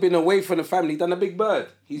said he's been away from the family. He's done a big bird.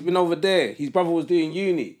 He's been over there. His brother was doing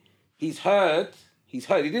uni. He's heard. He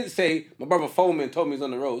didn't say, my brother phoned me and told me he's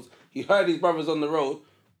on the roads. He heard his brother's on the road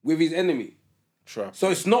with his enemy. Trap. So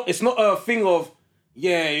it's not a thing of,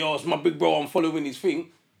 it's my big bro, I'm following his thing.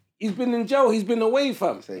 He's been in jail. He's been away,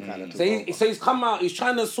 fam. So he's come out. He's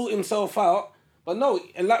trying to sort himself out. But no,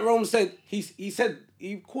 and like Rome said, he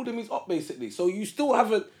called him his op, basically. So you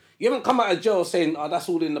haven't come out of jail saying, that's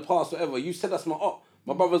all in the past, whatever. You said that's my op.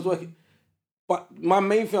 My brother's working. But my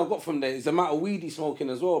main thing I got from there is the amount of weed he's smoking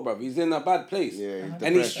as well, brother. He's in a bad place. Yeah,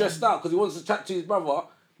 and he's stressed out because he wants to chat to his brother,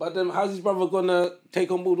 But then how's his brother gonna take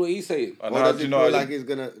on board what he's saying? And Or how does do you it know? feel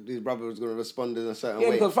like his brother was gonna respond in a certain Yeah,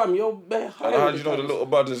 way? because fam, you're bare high. And how do you know the little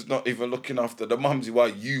brother's not even looking after the mumsy while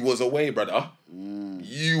you was away, brother?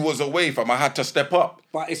 You was away, fam. I had to step up.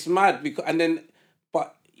 But it's mad because,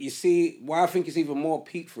 but you see, why I think it's even more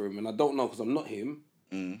peak for him, and I don't know because I'm not him.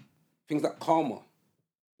 Things like karma,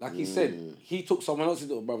 like he said, he took someone else's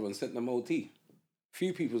little brother and sent them OT.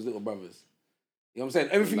 Few people's little brothers. You know what I'm saying?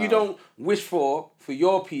 Everything you don't wish for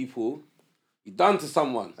your people, you done to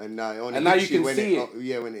someone. And now, it only And now hits you can when see it.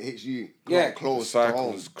 Yeah, when it hits you. Yeah. Not close The to cycle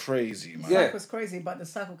home. was crazy, man. Yeah. It was crazy, but the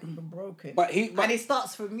cycle can be broken. But and it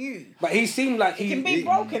starts from you. But he seemed like It can be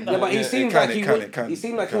broken though. Yeah, but he Yeah, seemed it can, like it he can, would. it can, He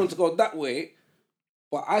seemed it like he can. wanted to go that way.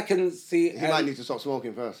 But I can see. He might need to stop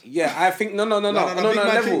smoking first. Yeah, I think no, no, on big a man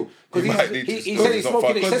level thing. because He might need to he stop. said he's He's not smoking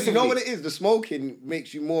fucking- Because excessively. you know what it is? The smoking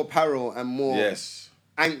makes you more paranoid and more Yes.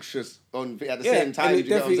 anxious at the Yeah, same time. and You it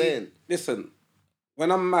get what I'm definitely- saying? Listen,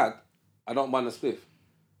 when I'm mad, I don't burn a spliff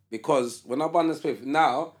because when I burn a spliff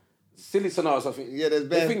now, silly scenarios. I think Yeah, there's they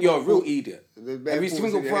bare think you're a real thought- idiot. there's bare Have you thoughts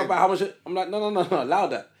think in your head. about how much? I'm like, no, allow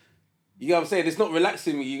that. You know what I'm saying? It's not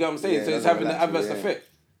relaxing me. You know what I'm saying? Yeah, so it's doesn't having an relax you, adverse yeah. effect.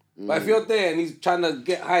 But if you're there and he's trying to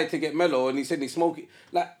get high to get mellow and he said he's smoking,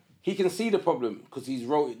 like he can see the problem because he's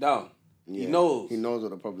wrote it down. He Yeah. knows. He knows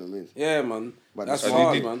what the problem is. Yeah, man. But That's and you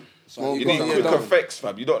hard, need- man. smoke- You got need to get quick done. effects,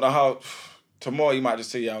 fam. You don't know how. Tomorrow you might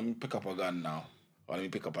just say, yeah, I'm gonna pick up a gun now. Or let me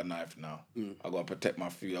pick up a knife now. I gotta protect my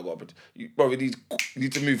food. Bro, you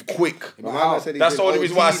need to move quick. But how- said he's That's in the only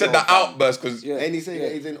reason why I OT said though, that fam. outburst, because Yeah. And he said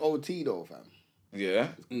that he's in OT though, fam. yeah.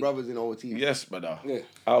 Brother's in OT. Yes, brother. Yeah.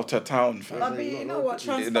 Out of town, fam. But you know what?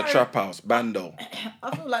 In the trap house, bando.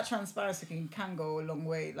 I feel like transparency can go a long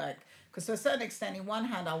way. Like, because to a certain extent, in one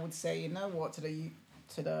hand, I would say, you know what, to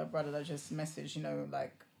the brother that just messaged, you know,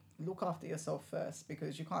 like, look after yourself first,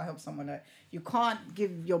 because you can't help someone that you can't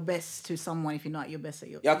give your best to someone if you're not your best at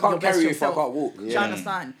your. Yeah, I can't your best carry you if I yourself. can't walk. Do you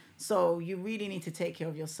understand? So you really need to take care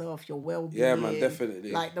of yourself, your well-being. Yeah, man,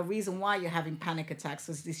 definitely. Like the reason why you're having panic attacks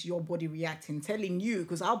is this your body reacting, telling you,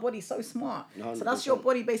 because our body's so smart. So that's your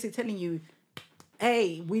body basically telling you,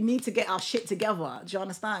 hey, we need to get our shit together. Do you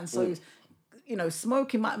understand? So, you know,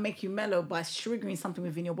 smoking might make you mellow by triggering something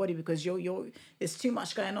within your body because there's too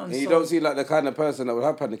much going on. And you So- don't seem like the kind of person that would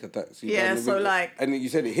have panic attacks. You Yeah, don't so even- like- And you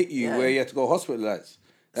said it hit you Yeah. where you had to go hospitalized.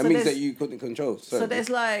 That So means there's- that you couldn't control. So there's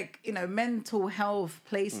like, you know, mental health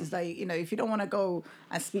places that, you know, if you don't want to go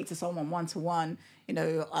and speak to someone one-to-one, you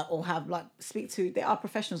know, or have like, there are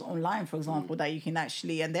professionals online, for example, that you can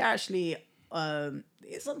actually, and they're actually,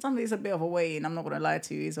 sometimes it's a bit of a way-in, I'm not going to lie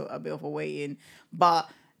to you, it's a bit of a way-in, but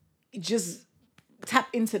just tap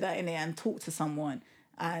into that in there and talk to someone.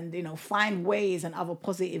 And, you know, find ways and other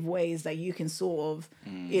positive ways that you can sort of,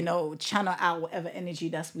 you know, channel out whatever energy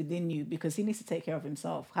that's within you, because he needs to take care of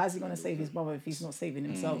himself. How's he going to save his brother if he's not saving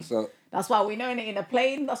himself? So- That's why we know in a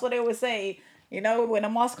plane, that's what they always say. You know, when a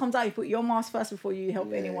mask comes out, you put your mask first before you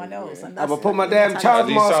help anyone else. And I'ma that's put my the damn mentality. child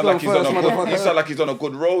He mask sound on like he's first, on a good, motherfucker. he sound like he's on a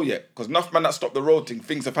good roll yet. Because enough man that stopped the road thing,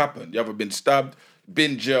 things have happened. You ever been stabbed,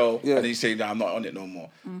 been jail, Yeah. and then you say, nah, I'm not on it no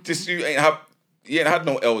more. This you ain't had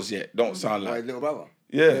no L's yet. Don't sound My like. little brother.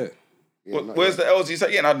 Yeah. not Where's the L's? He said,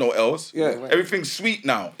 you ain't had no L's. Yeah. Everything's sweet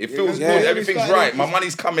now. It feels Yeah. good. Yeah. Everything's right. My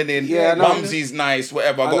money's coming in. Yeah, I know. Mumsy's nice.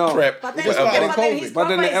 Whatever. I got know. prep. But then, Whatever. but then his But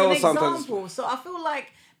then brother the L is an sometimes- example. So I feel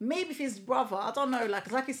like maybe if his brother, I don't know,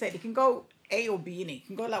 like you said, it can go A or B, innit? It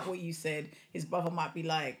can go like what you said. His brother might be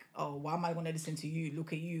like, oh, why am I going to listen to you?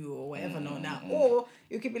 Look at you or whatever, no, now. Or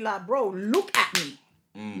you could be like, bro, look at me.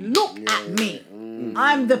 Look at me.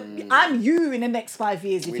 I'm you in the next 5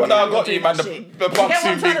 years. If But you I don't got do you, man. that The shit. plug You get what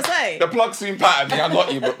soon I'm trying to say? The plug soon pattern. I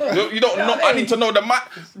got you, bro. You don't know. I need to know the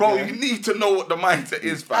bro. You need to know what the mindset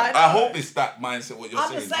is, fam. I I know. hope it's that mindset. What you're I'm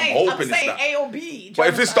saying. just saying, I'm hoping saying it's that. A or B. Do you But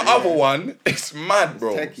if it's the understand? other one, it's mad,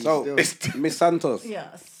 bro. Techie So, still. It's Miss Santos,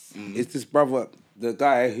 Yes. is this brother, the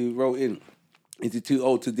guy who wrote in, is he too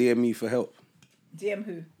old to DM me for help? DM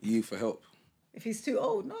who? You for help? If he's too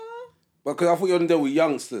old, no. Because I thought you were on there with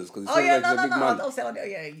youngsters, because Oh yeah, like he's no. a big man. Don't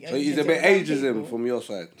say, yeah. So he's a bit ageism from your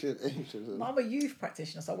side. I'm a youth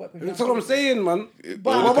practitioner, so I work with. That's what I'm saying, man. But-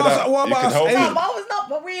 what You could about help- what you about could us help aged? him. No, but I was not.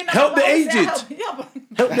 But we Help the aged. Yeah, but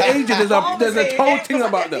Help the aged. There's a obviously, whole yeah, thing 'cause I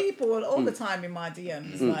about get that. people all the time in my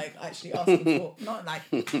DMs, like actually asking for, not like,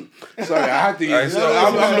 Sorry, I had to Alright, use so it.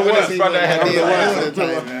 I'm the worst brother ahead. I'm the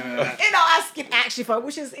Yeah. worst. asking actually for,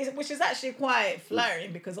 which is actually quite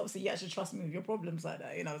flattering because obviously you actually trust me with your problems like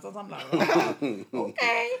that, you know. So I'm like, oh,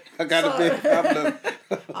 okay, I got a So- big problem.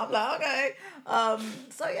 I'm like, okay.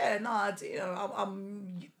 So yeah, no, you know,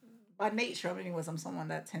 I'm by nature, I'm someone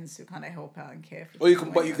that tends to kind of help out and care for. Or you can,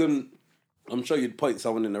 people but you anyways. can I'm sure you'd point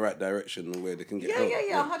someone in the right direction where they can get help.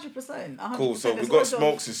 Yeah, 100%. Cool. So There's we've got loads of-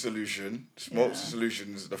 Smokes' solution. Smokes'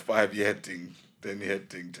 solution is the 5-year thing, 10-year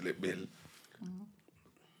thing till it bill.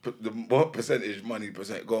 What percentage money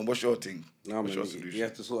percent? Go on. What's your thing? No, What's man, your solution? you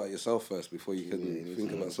have to sort out yourself first before you can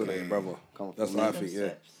think about sorting out your brother. Come That's from what I me. think, yeah.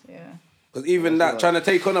 steps, yeah. Because even that, trying to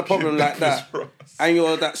take on a problem like that, and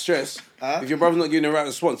you're that stress, if your brother's not giving the right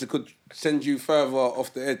response, it could send you further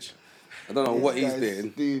off the edge. I don't know what he's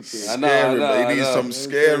doing. Stupid. I know, Scaring, I bro. He know. needs some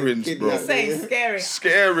scarings, bro. Saying scary.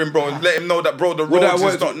 Scaring, bro. And let him know that, bro, the Would that roads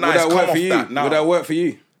work? is not Would nice. that Come work off for you? that now. Would that work for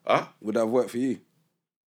you? Huh? Would that have worked for you?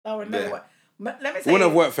 That would never Yeah. work. Let me It say, wouldn't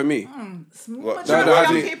have worked for me. What? That young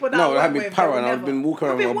had me, people that no, it I had work me with, paranoid. they would I've been never. walking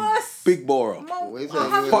It'd be around with a worse. big borer. Where's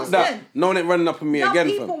 100%. Fuck that. No one ain't running up on me Young again,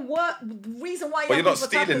 people fam. work. The reason why But young you're not people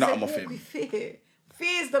stealing suffer nothing is off they him. walk with fear.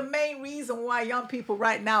 Fear is the main reason why young people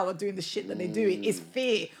right now are doing the shit that they're doing. It's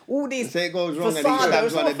fear. All these Say it goes wrong and he facade, stabs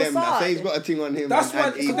it's one all of them. That say he's facade. got a thing on him. That's why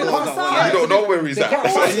and he it's blows a up facade. one You don't know where he's They at. can't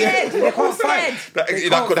All fight. scared. They They're all can't fight. scared. That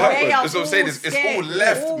could They happen. are That's what I'm saying. all It's all scared.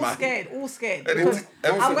 left, all man. Scared, all scared. And Because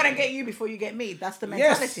everything- I'm gonna get you before you get me. That's the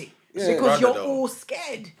Yes. mentality. Yeah. Because Rather you're though. all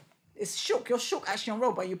scared. It's shook. You're shook actually on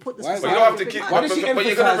road, but you put the Why- But you don't have to keep. Why does she But you're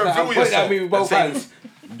emphasize gonna that? I'm reveal pointing at me with both yourself. hands.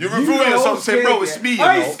 You reveal yourself and say, bro, it's me, you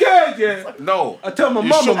I ain't know. scared, yeah. No. I tell my You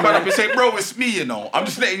mama, shook man man. up and say, bro, it's me, you know. I'm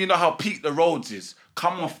just letting you know how peak the roads is.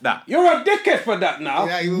 Come off that. You're a dickhead for that now.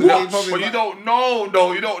 Yeah, you- What? you probably- But you don't know,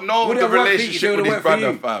 though. You don't know Would the it work for you? relationship Would with it his work for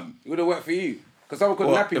brother, you? fam. It would have worked for you. Because someone could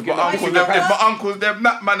What? nap you. If give my a uncles, piece them, of if pants, my uncles, them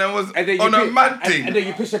nap man, and was and then you on a piss- man thing. and then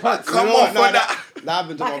you piss your pants. Come You know on what? for Nah, that. That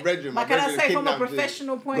happened to my brethren. My But can I brethren say from a kidnapped him.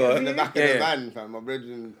 professional point Go of on. In the view? back of Yeah. the van, fam. My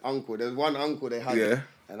brethren's uncle. There's one uncle they had. Yeah.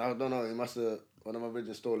 And I don't know, he must have, one of my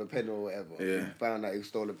brethren stole a pen or whatever. Yeah. He found out he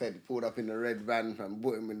stole a pen. He pulled up in the red van, fam,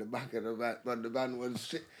 put him in the back of the van. But the van was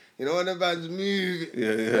shit. You know when the van's moving?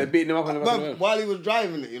 Yeah, They're yeah. beating him up on the back of the But road. while he was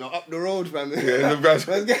driving it, you know, up the road, fam. Yeah, the van's-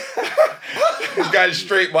 This guy's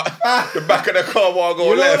straight, but the back of the car while I go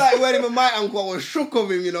You know, left. like when even my uncle was shook of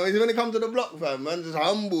him, you know, when he come to the block, fam, man, just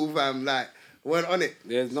humble, fam, like, went on it.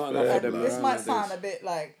 There's not enough of them This around might nowadays. sound a bit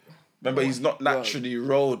like, Remember, he's not naturally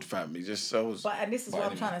road, fam. He just sells. but and this is what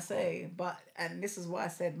I'm anyway. trying to say. And this is why I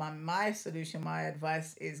said my solution, my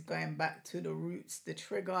advice is going back to the roots, the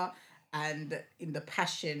trigger, and in the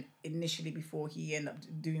passion initially before he end up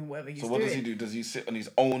doing whatever he's So what doing. does he do? Does he sit on his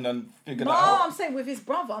own and figure No, that out? I'm saying with his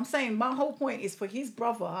brother. I'm saying my whole point is for his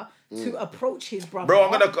brother to approach his brother. Bro,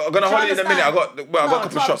 I'm gonna Do you holler you in a minute. I got understand? a couple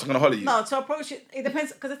to- shots. I'm gonna holler you. No, to approach it, it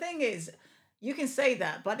depends. Because the thing is, you can say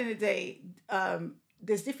that, but at the end of the day,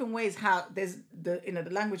 there's different ways how there's the the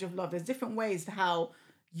language of love. There's different ways to how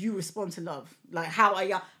you respond to love. Like how a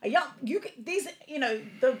young you can, these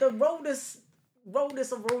the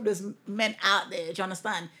rollers men out there. Do you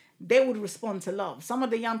understand? They would respond to love. Some of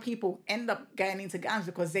the young people end up getting into gangs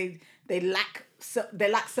because they lack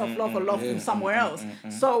self-love or love from somewhere else.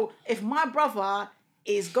 So if my brother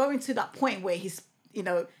is going to that point where he's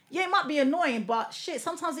it might be annoying, but shit,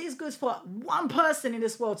 sometimes it is good for one person in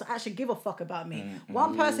this world to actually give a fuck about me.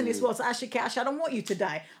 One person in this world to actually care. Actually, I don't want you to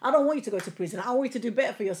die. I don't want you to go to prison. I want you to do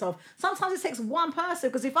better for yourself. Sometimes it takes one person,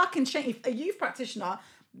 because if I can change, if a youth practitioner,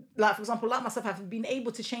 like for example, like myself, have been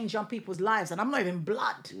able to change young people's lives, and I'm not even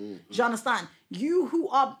blood. Do you understand?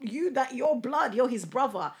 You're blood, you're his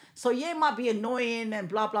brother. So yeah, it might be annoying and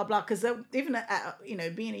blah blah blah. Because even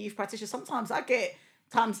being a youth practitioner, sometimes I get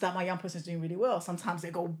times that my young person's doing really well. Sometimes they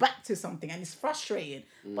go back to something and it's frustrating.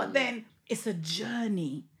 But then it's a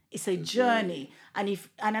journey. It's a journey. And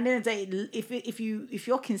at the end of the day, if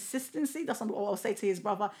your consistency, that's what I'll say to his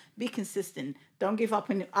brother, be consistent. Don't give up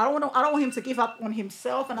on him. I don't want him to give up on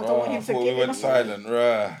himself, and I don't want him to we give went up. silent,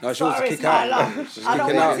 right? No, she wants Sorry, to it's kick my out. love. She's I don't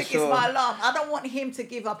kicking want out. to. It's my love. I don't want him to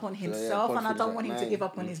give up on himself, and I don't want him to give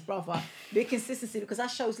up on his brother. Be consistency, because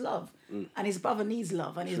that shows love, and his brother needs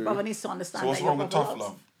love, and his brother needs to understand So what's that your wrong with brother tough loves.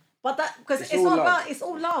 love? But that because it's all not love. about, it's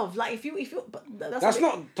all love. Like if you but That's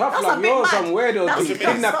not tough that's a love. bit You're mad. some weirdo That's- doing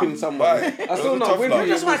that's kidnapping some- someone. Right. I still Tough not with love.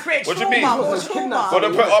 you. Just want to create What do you trauma. mean? More It's trauma.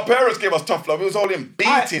 kidnapping. Our parents gave us tough love. It was all in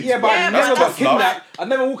beatings. Yeah, but Yeah, I but never got that's love. kidnapped. I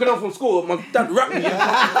never walking home from school. My dad rapped me.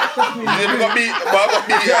 You never got beat. But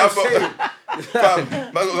I got beat. Fam,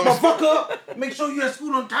 Motherfucker, make sure you at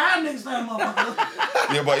school on time next time,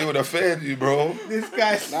 motherfucker. yeah, but he would have failed you, bro. This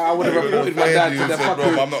guy's... Nah, I would have He would've reported my dad failed to you the and said,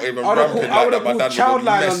 fucking... bro, I'm not even I would ramping have like that. My called dad child would've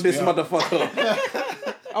line on messed this me up.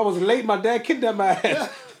 motherfucker. I was late. My dad kidnapped my ass.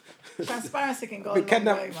 Transparency can go a Been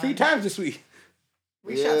long way, kidnapped 3 man. times this week.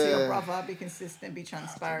 Reach out to your Yeah. brother. Be consistent. Be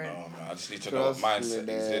transparent. Oh, man, I just need to know what Trust me, mindset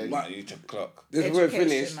he's in. man. Man. You need to clock. This is where it Education,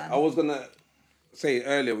 finished. man. I was going to say it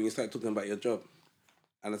earlier when you started talking about your job.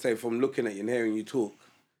 And I say from looking at you and hearing you talk,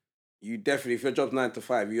 you definitely, if your job's 9 to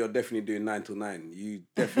 5, you're definitely doing 9 to 9. You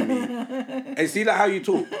definitely. And see, like how you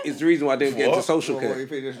talk is the reason why I didn't get into social care.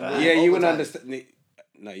 Yeah, you wouldn't understand.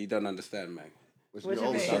 No, you don't understand, man. What do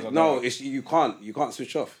you mean? No, it's you can't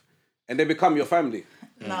switch off, and they become your family.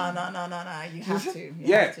 No. You have to. You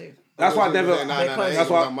Yeah. have to. That's why I never. That's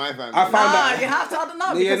why my family. I found out. You have to. I don't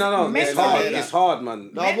know. Yeah, because mentally, it's hard,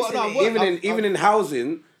 man. Even in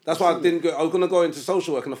housing, that's why I didn't go. I was gonna go into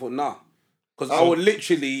social work, and I thought, nah, because I would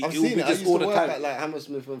literally. I've It would seen be it. I just used all to the work time. at like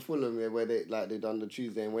Hammersmith and Fulham, where they done the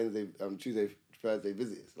Tuesday and Wednesday, Thursday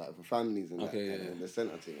visits, like for families and Okay, that, yeah. and the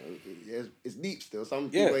centre thing. It's deep still. Some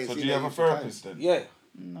Yeah. people ain't So seen do you that have a in time. therapist then? Yeah.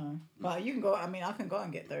 No, but you can go. I mean, I can go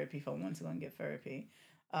and get therapy if I want to go and get therapy.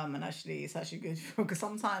 And actually, it's actually good because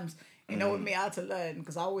sometimes, you know, with me, I had to learn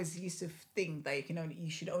because I always used to think that you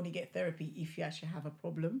should only get therapy if you actually have a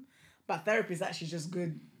problem. But therapy is actually just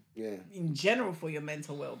good in general for your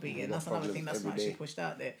mental well-being, and that's another thing that's not actually pushed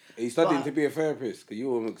out there. Are you studying to be a therapist? Because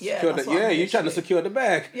you want to secure that's that. what Yeah, I'm you're trying to literally- secure the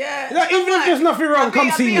bag. Yeah. Like, even if there's nothing wrong,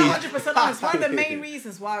 come see me. 100% honest. One of the main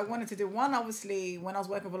reasons why I wanted to do one, obviously, when I was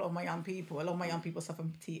working with a lot of my young people, suffer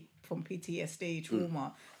from PTSD,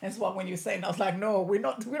 trauma. That's why when you were saying, I was like, no, we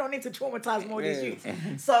don't need to traumatize more of these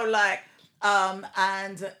youths. So like,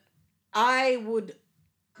 and I would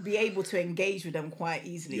be able to engage with them quite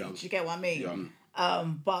easily. Do you get what I mean?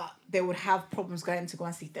 But they would have problems going to go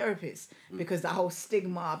and see therapists because the whole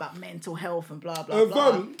stigma about mental health and blah blah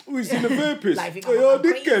blah. We've seen a therapist. Like, You're I'm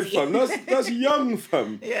dickhead, crazy. fam. That's young,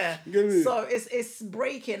 fam. Yeah. Get me? So it's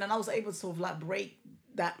breaking, and I was able to sort of like break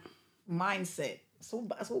that mindset. So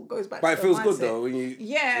that's all goes back. But to it the feels good mindset. though when you.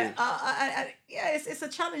 It's a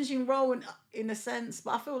challenging role in a sense,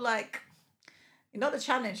 but I feel like the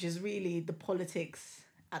challenge is really the politics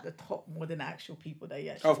at the top more than the actual people that you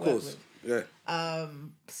actually Of work course, with. yeah.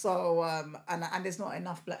 And there's not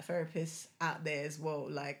enough black therapists out there as well.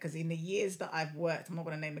 Like, because in the years that I've worked, I'm not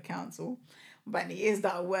going to name the council, but in the years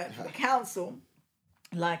that I worked for the council,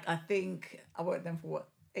 like I think I worked them for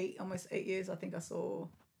almost 8 years. I think I saw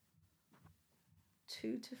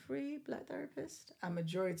 2 to 3 black therapists. A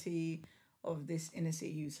majority of this inner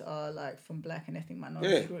city youth are like from black and ethnic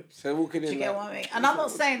minority groups. So walking in. Do you get what I mean? And I'm not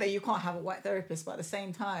saying that you can't have a white therapist, but at the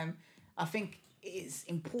same time, I think it's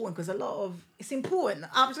important because it's important.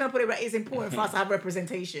 I'm just gonna put it right. It's important for us to have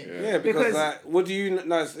representation. Yeah, because like, what do you?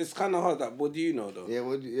 No, it's kind of hard. Like, what do you know though?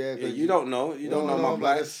 Yeah, You don't know. You don't know my about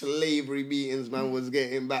black. the slavery meetings man was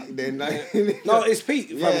getting back then. Like, No, it's peak,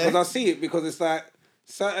 fam, Yeah. because I see it because it's like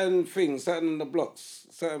certain things, certain on the blocks,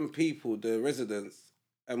 certain people, the residents,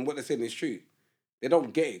 and what they're saying is true. They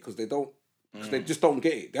don't get it because they don't. Because they just don't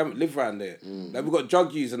get it. They haven't lived around there. Like we've got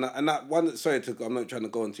drug use and that one. Sorry, I'm not trying to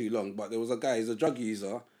go on too long, but there was a guy. He's a drug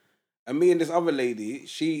user, and me and this other lady.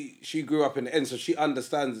 She grew up in the end, so she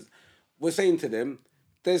understands. We're saying to them,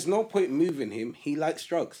 there's no point moving him. He likes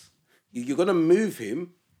drugs. You're gonna move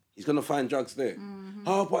him. He's gonna find drugs there.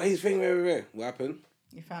 Oh, but his thing, where? What happened?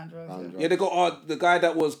 You found drugs. Yeah, they got the guy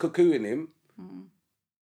that was cuckooing him.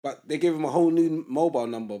 But they gave him a whole new mobile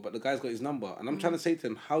number, but the guy's got his number. And I'm trying to say to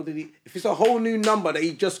him, how did he... If it's a whole new number that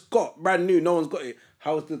he just got, brand new, no one's got it,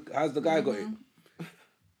 how's the guy got it?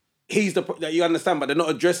 He's that you understand, but they're not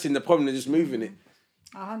addressing the problem, they're just moving it.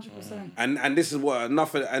 100%. And this is what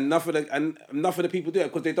enough of the people do it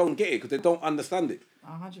because they don't get it, because they don't understand it.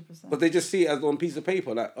 100%. But they just see it as on a piece of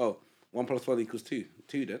paper, like, 1 + 1 = 2.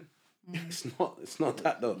 2 then. It's not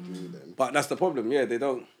that though. But that's the problem, yeah, they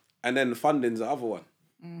don't. And then the funding's the other one.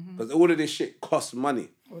 Because all of this shit costs money.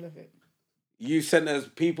 All of it. You sent us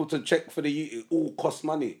people to check for it all costs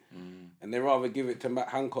money. And they rather give it to Matt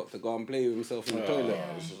Hancock to go and play with himself in the toilet.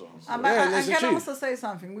 And that's the can I truth. also say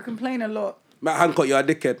something? We complain a lot. Matt Hancock, you're a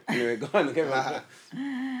dickhead. Anyway, go on.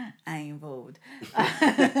 I ain't involved.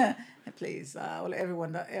 Please, all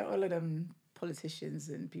of them politicians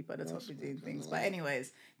and people at the top are doing things. But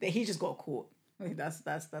anyways, he just got caught.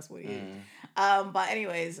 That's what he is. But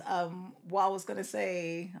anyways, what I was gonna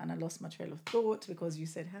say, and I lost my trail of thought because you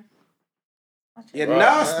said, You're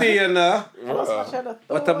nasty, you know. I lost my trail of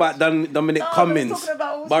thought. What about Dominic Cummings,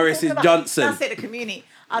 Boris Johnson? That's it, the community.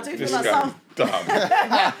 I do feel This like guy, dumb.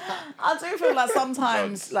 I do feel like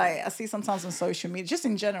sometimes, like I see sometimes on social media, just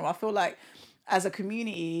in general, I feel like as a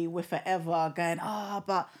community, we're forever going,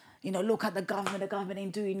 but look at the government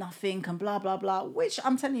ain't doing nothing and blah, blah, blah, which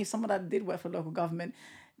I'm telling you, someone that did work for local government,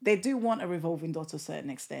 they do want a revolving door to a certain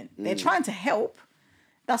extent. They're trying to help.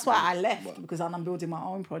 That's why I left, because I'm building my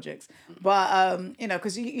own projects. But,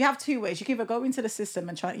 because you have two ways. You can either go into the system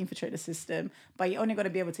and try to infiltrate the system, but you're only going to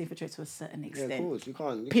be able to infiltrate to a certain extent. Yeah, of course. You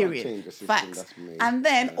can't Period. change the system. Facts. That's made. And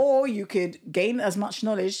then, or you could gain as much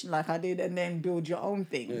knowledge like I did, and then build your own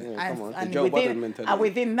thing. come on. The Joe Budden mentality. And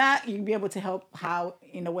within that, you'll be able to help how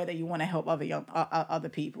in a way that you want to help other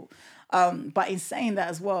people. But in saying that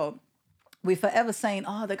as well, we're forever saying,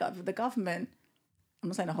 the government. I'm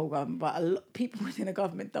not saying the whole government, but a lot people within the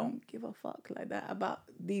government don't give a fuck like that about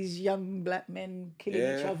these young black men killing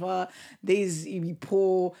each other, these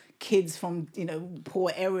poor kids from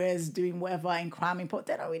poor areas doing whatever and cramming.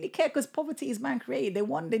 They don't really care, because poverty is man created.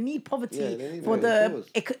 They need poverty for the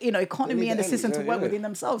economy and the system to work within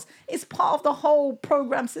themselves. It's part of the whole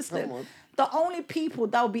program system. The only people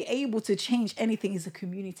that will be able to change anything is the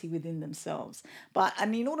community within themselves.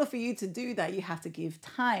 And in order for you to do that, you have to give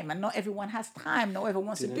time. And not everyone has time. Not everyone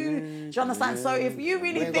wants to do. Do you understand? So if you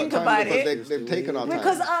really think about it, they've taken our time.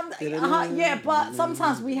 because but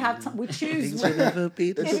sometimes we have we choose. They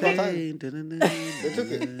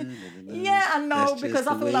took it. Yeah, I know, because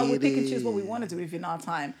I feel like we pick and choose what we want to do within our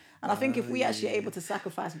time. And I think if we actually able to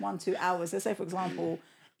sacrifice 1-2 hours, let's say for example,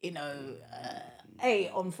 hey,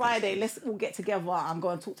 on Friday, let's all get together. I'm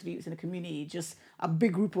going to talk to the youths in the community, just a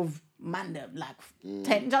big group of man, like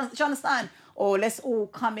 10. Do you understand? Or let's all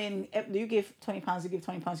come in. You give £20, you give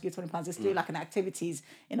 £20, you give £20. Let's do like an activities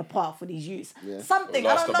in the park for these youths. Yeah. Something,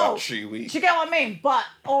 I don't know. About 3 weeks. Do you get what I mean?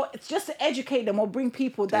 Or it's just to educate them, or bring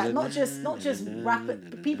people that not just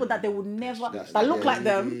people that they would never, that look like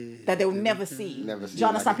them, that they will never see. Do you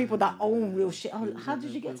understand? People that own real shit. Oh, how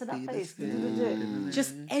did you get to that place?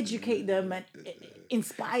 Just educate them and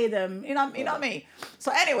inspire them. You know what I mean?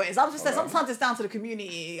 So anyways, I was just saying, sometimes it's down to the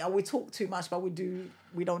community. We talk too much, but we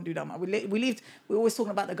don't do that much. We're always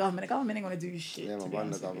talking about the government. The government ain't gonna do shit. Yeah, I'm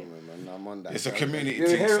on the government, man. I'm on that. It's a community You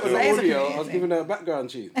thing hear it on the still. audio. I was giving her a background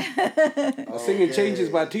tune. I was singing Changes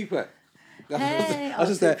by Tupac. Hey, I was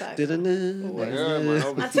just like, Tupac. Yeah, man,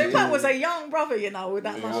 obviously. And Tupac was a young brother, with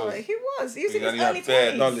that much. He was in his He early had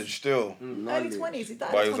bare 20s. knowledge still. Early 20s. He died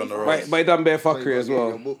But at he was on the 25. road. But he done bare So you fuckery as gotta get well.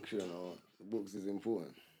 your books, Books is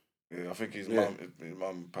important. Yeah, I think his Yeah.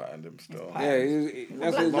 mum patterned him still. Yeah,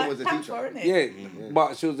 that's Black, what, Mum was a Panther, teacher. isn't it? yeah,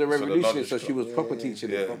 but she was a the revolutionist, knowledge so she was drop. proper teaching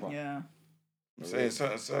Yeah. it proper. Yeah. I'm saying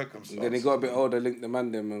certain circumstances. Then he got a bit older, linked the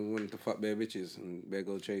man them, and went to fuck bare bitches and bare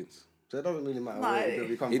gold chains. So it doesn't really matter No, where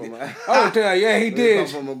you come He from. did. Oh, yeah, he You come did.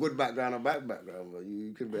 from a good background or bad background, but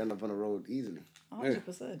you could end up on the road easily.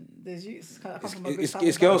 100%. There's youths. I come from a good It's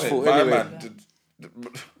family. girls' fault My anyway. man,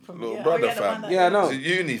 little yeah. brother Oh, yeah, the one fam. that- Yeah, I know. It's a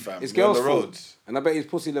uni fam. It's You're on girls' the fault. roads. And I bet his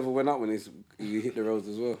pussy level went up when he hit the roads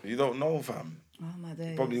as well. You don't know fam. Oh my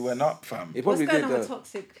days. Probably went up fam. He What's probably going did on with though.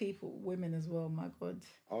 toxic people, women as well? My God.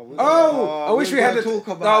 I wish we had to talk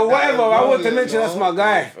about no, that whatever. as I well, want to you mention know. that's my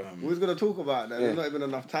guy. We was gonna talk about that. Yeah. There's not even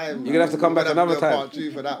enough time. You're gonna have to come back We're gonna another have to do a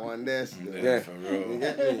time. Part 2 for that one. There's Yeah. For You real.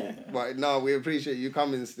 get me? But no, we appreciate you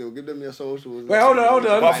coming still. Give them your socials. Wait, hold on.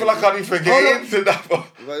 But I feel like I need to get into that one.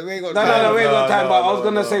 But we ain't got No, time. we ain't got time. no, But I was no,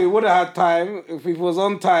 gonna no. say we would have had time if we was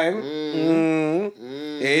on time.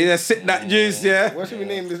 Yeah, you just sit that juice, yeah. What should we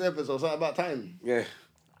name this episode? Something about time. Yeah,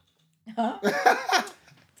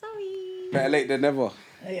 Sorry. better late than never.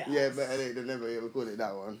 Yeah. Yeah, better late than never. Yeah, we call it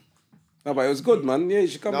that one. No, but it was good, man. Yeah, you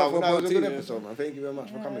should come back No, for no, it part was a 2. good episode, man. Thank you very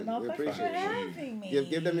much for coming. No, We thank you for appreciate it. having me.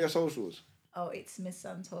 Give them your socials. Oh, it's Miss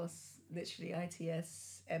Santos. Literally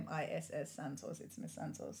ITSMISS Santos. It's Miss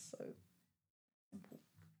Santos. So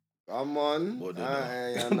Come on. Bodo.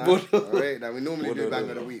 Alright, now we normally do bang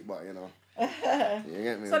of the week, but you know. You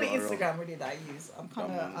get me? it's only We gotta roll. Instagram really that I use. I'm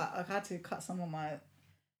kind of I had to cut some of my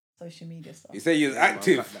social media stuff. You say you was Man,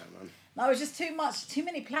 active. fuck that, man. No, it's just too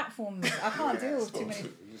many platforms. I can't deal with too many.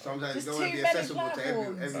 Sometimes Just you don't want to too be many accessible to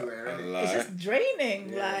platforms. everywhere, innit? Like, It's just draining,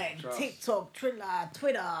 Yeah, like trust. TikTok,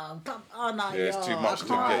 Twitter. Oh no, Yeah, it's yo, too much I to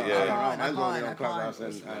can't, get, yeah. I Man's only can't. on Clubhouse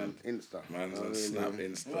and Insta. man's Oh, on really? Snap,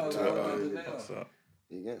 Insta, Oh, Twitter. yeah. What's up?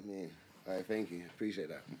 You get me? Alright, thank you. Appreciate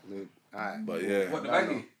that. Alright. But yeah. What the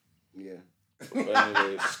baggy? Yeah. But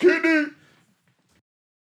anyway, skinny.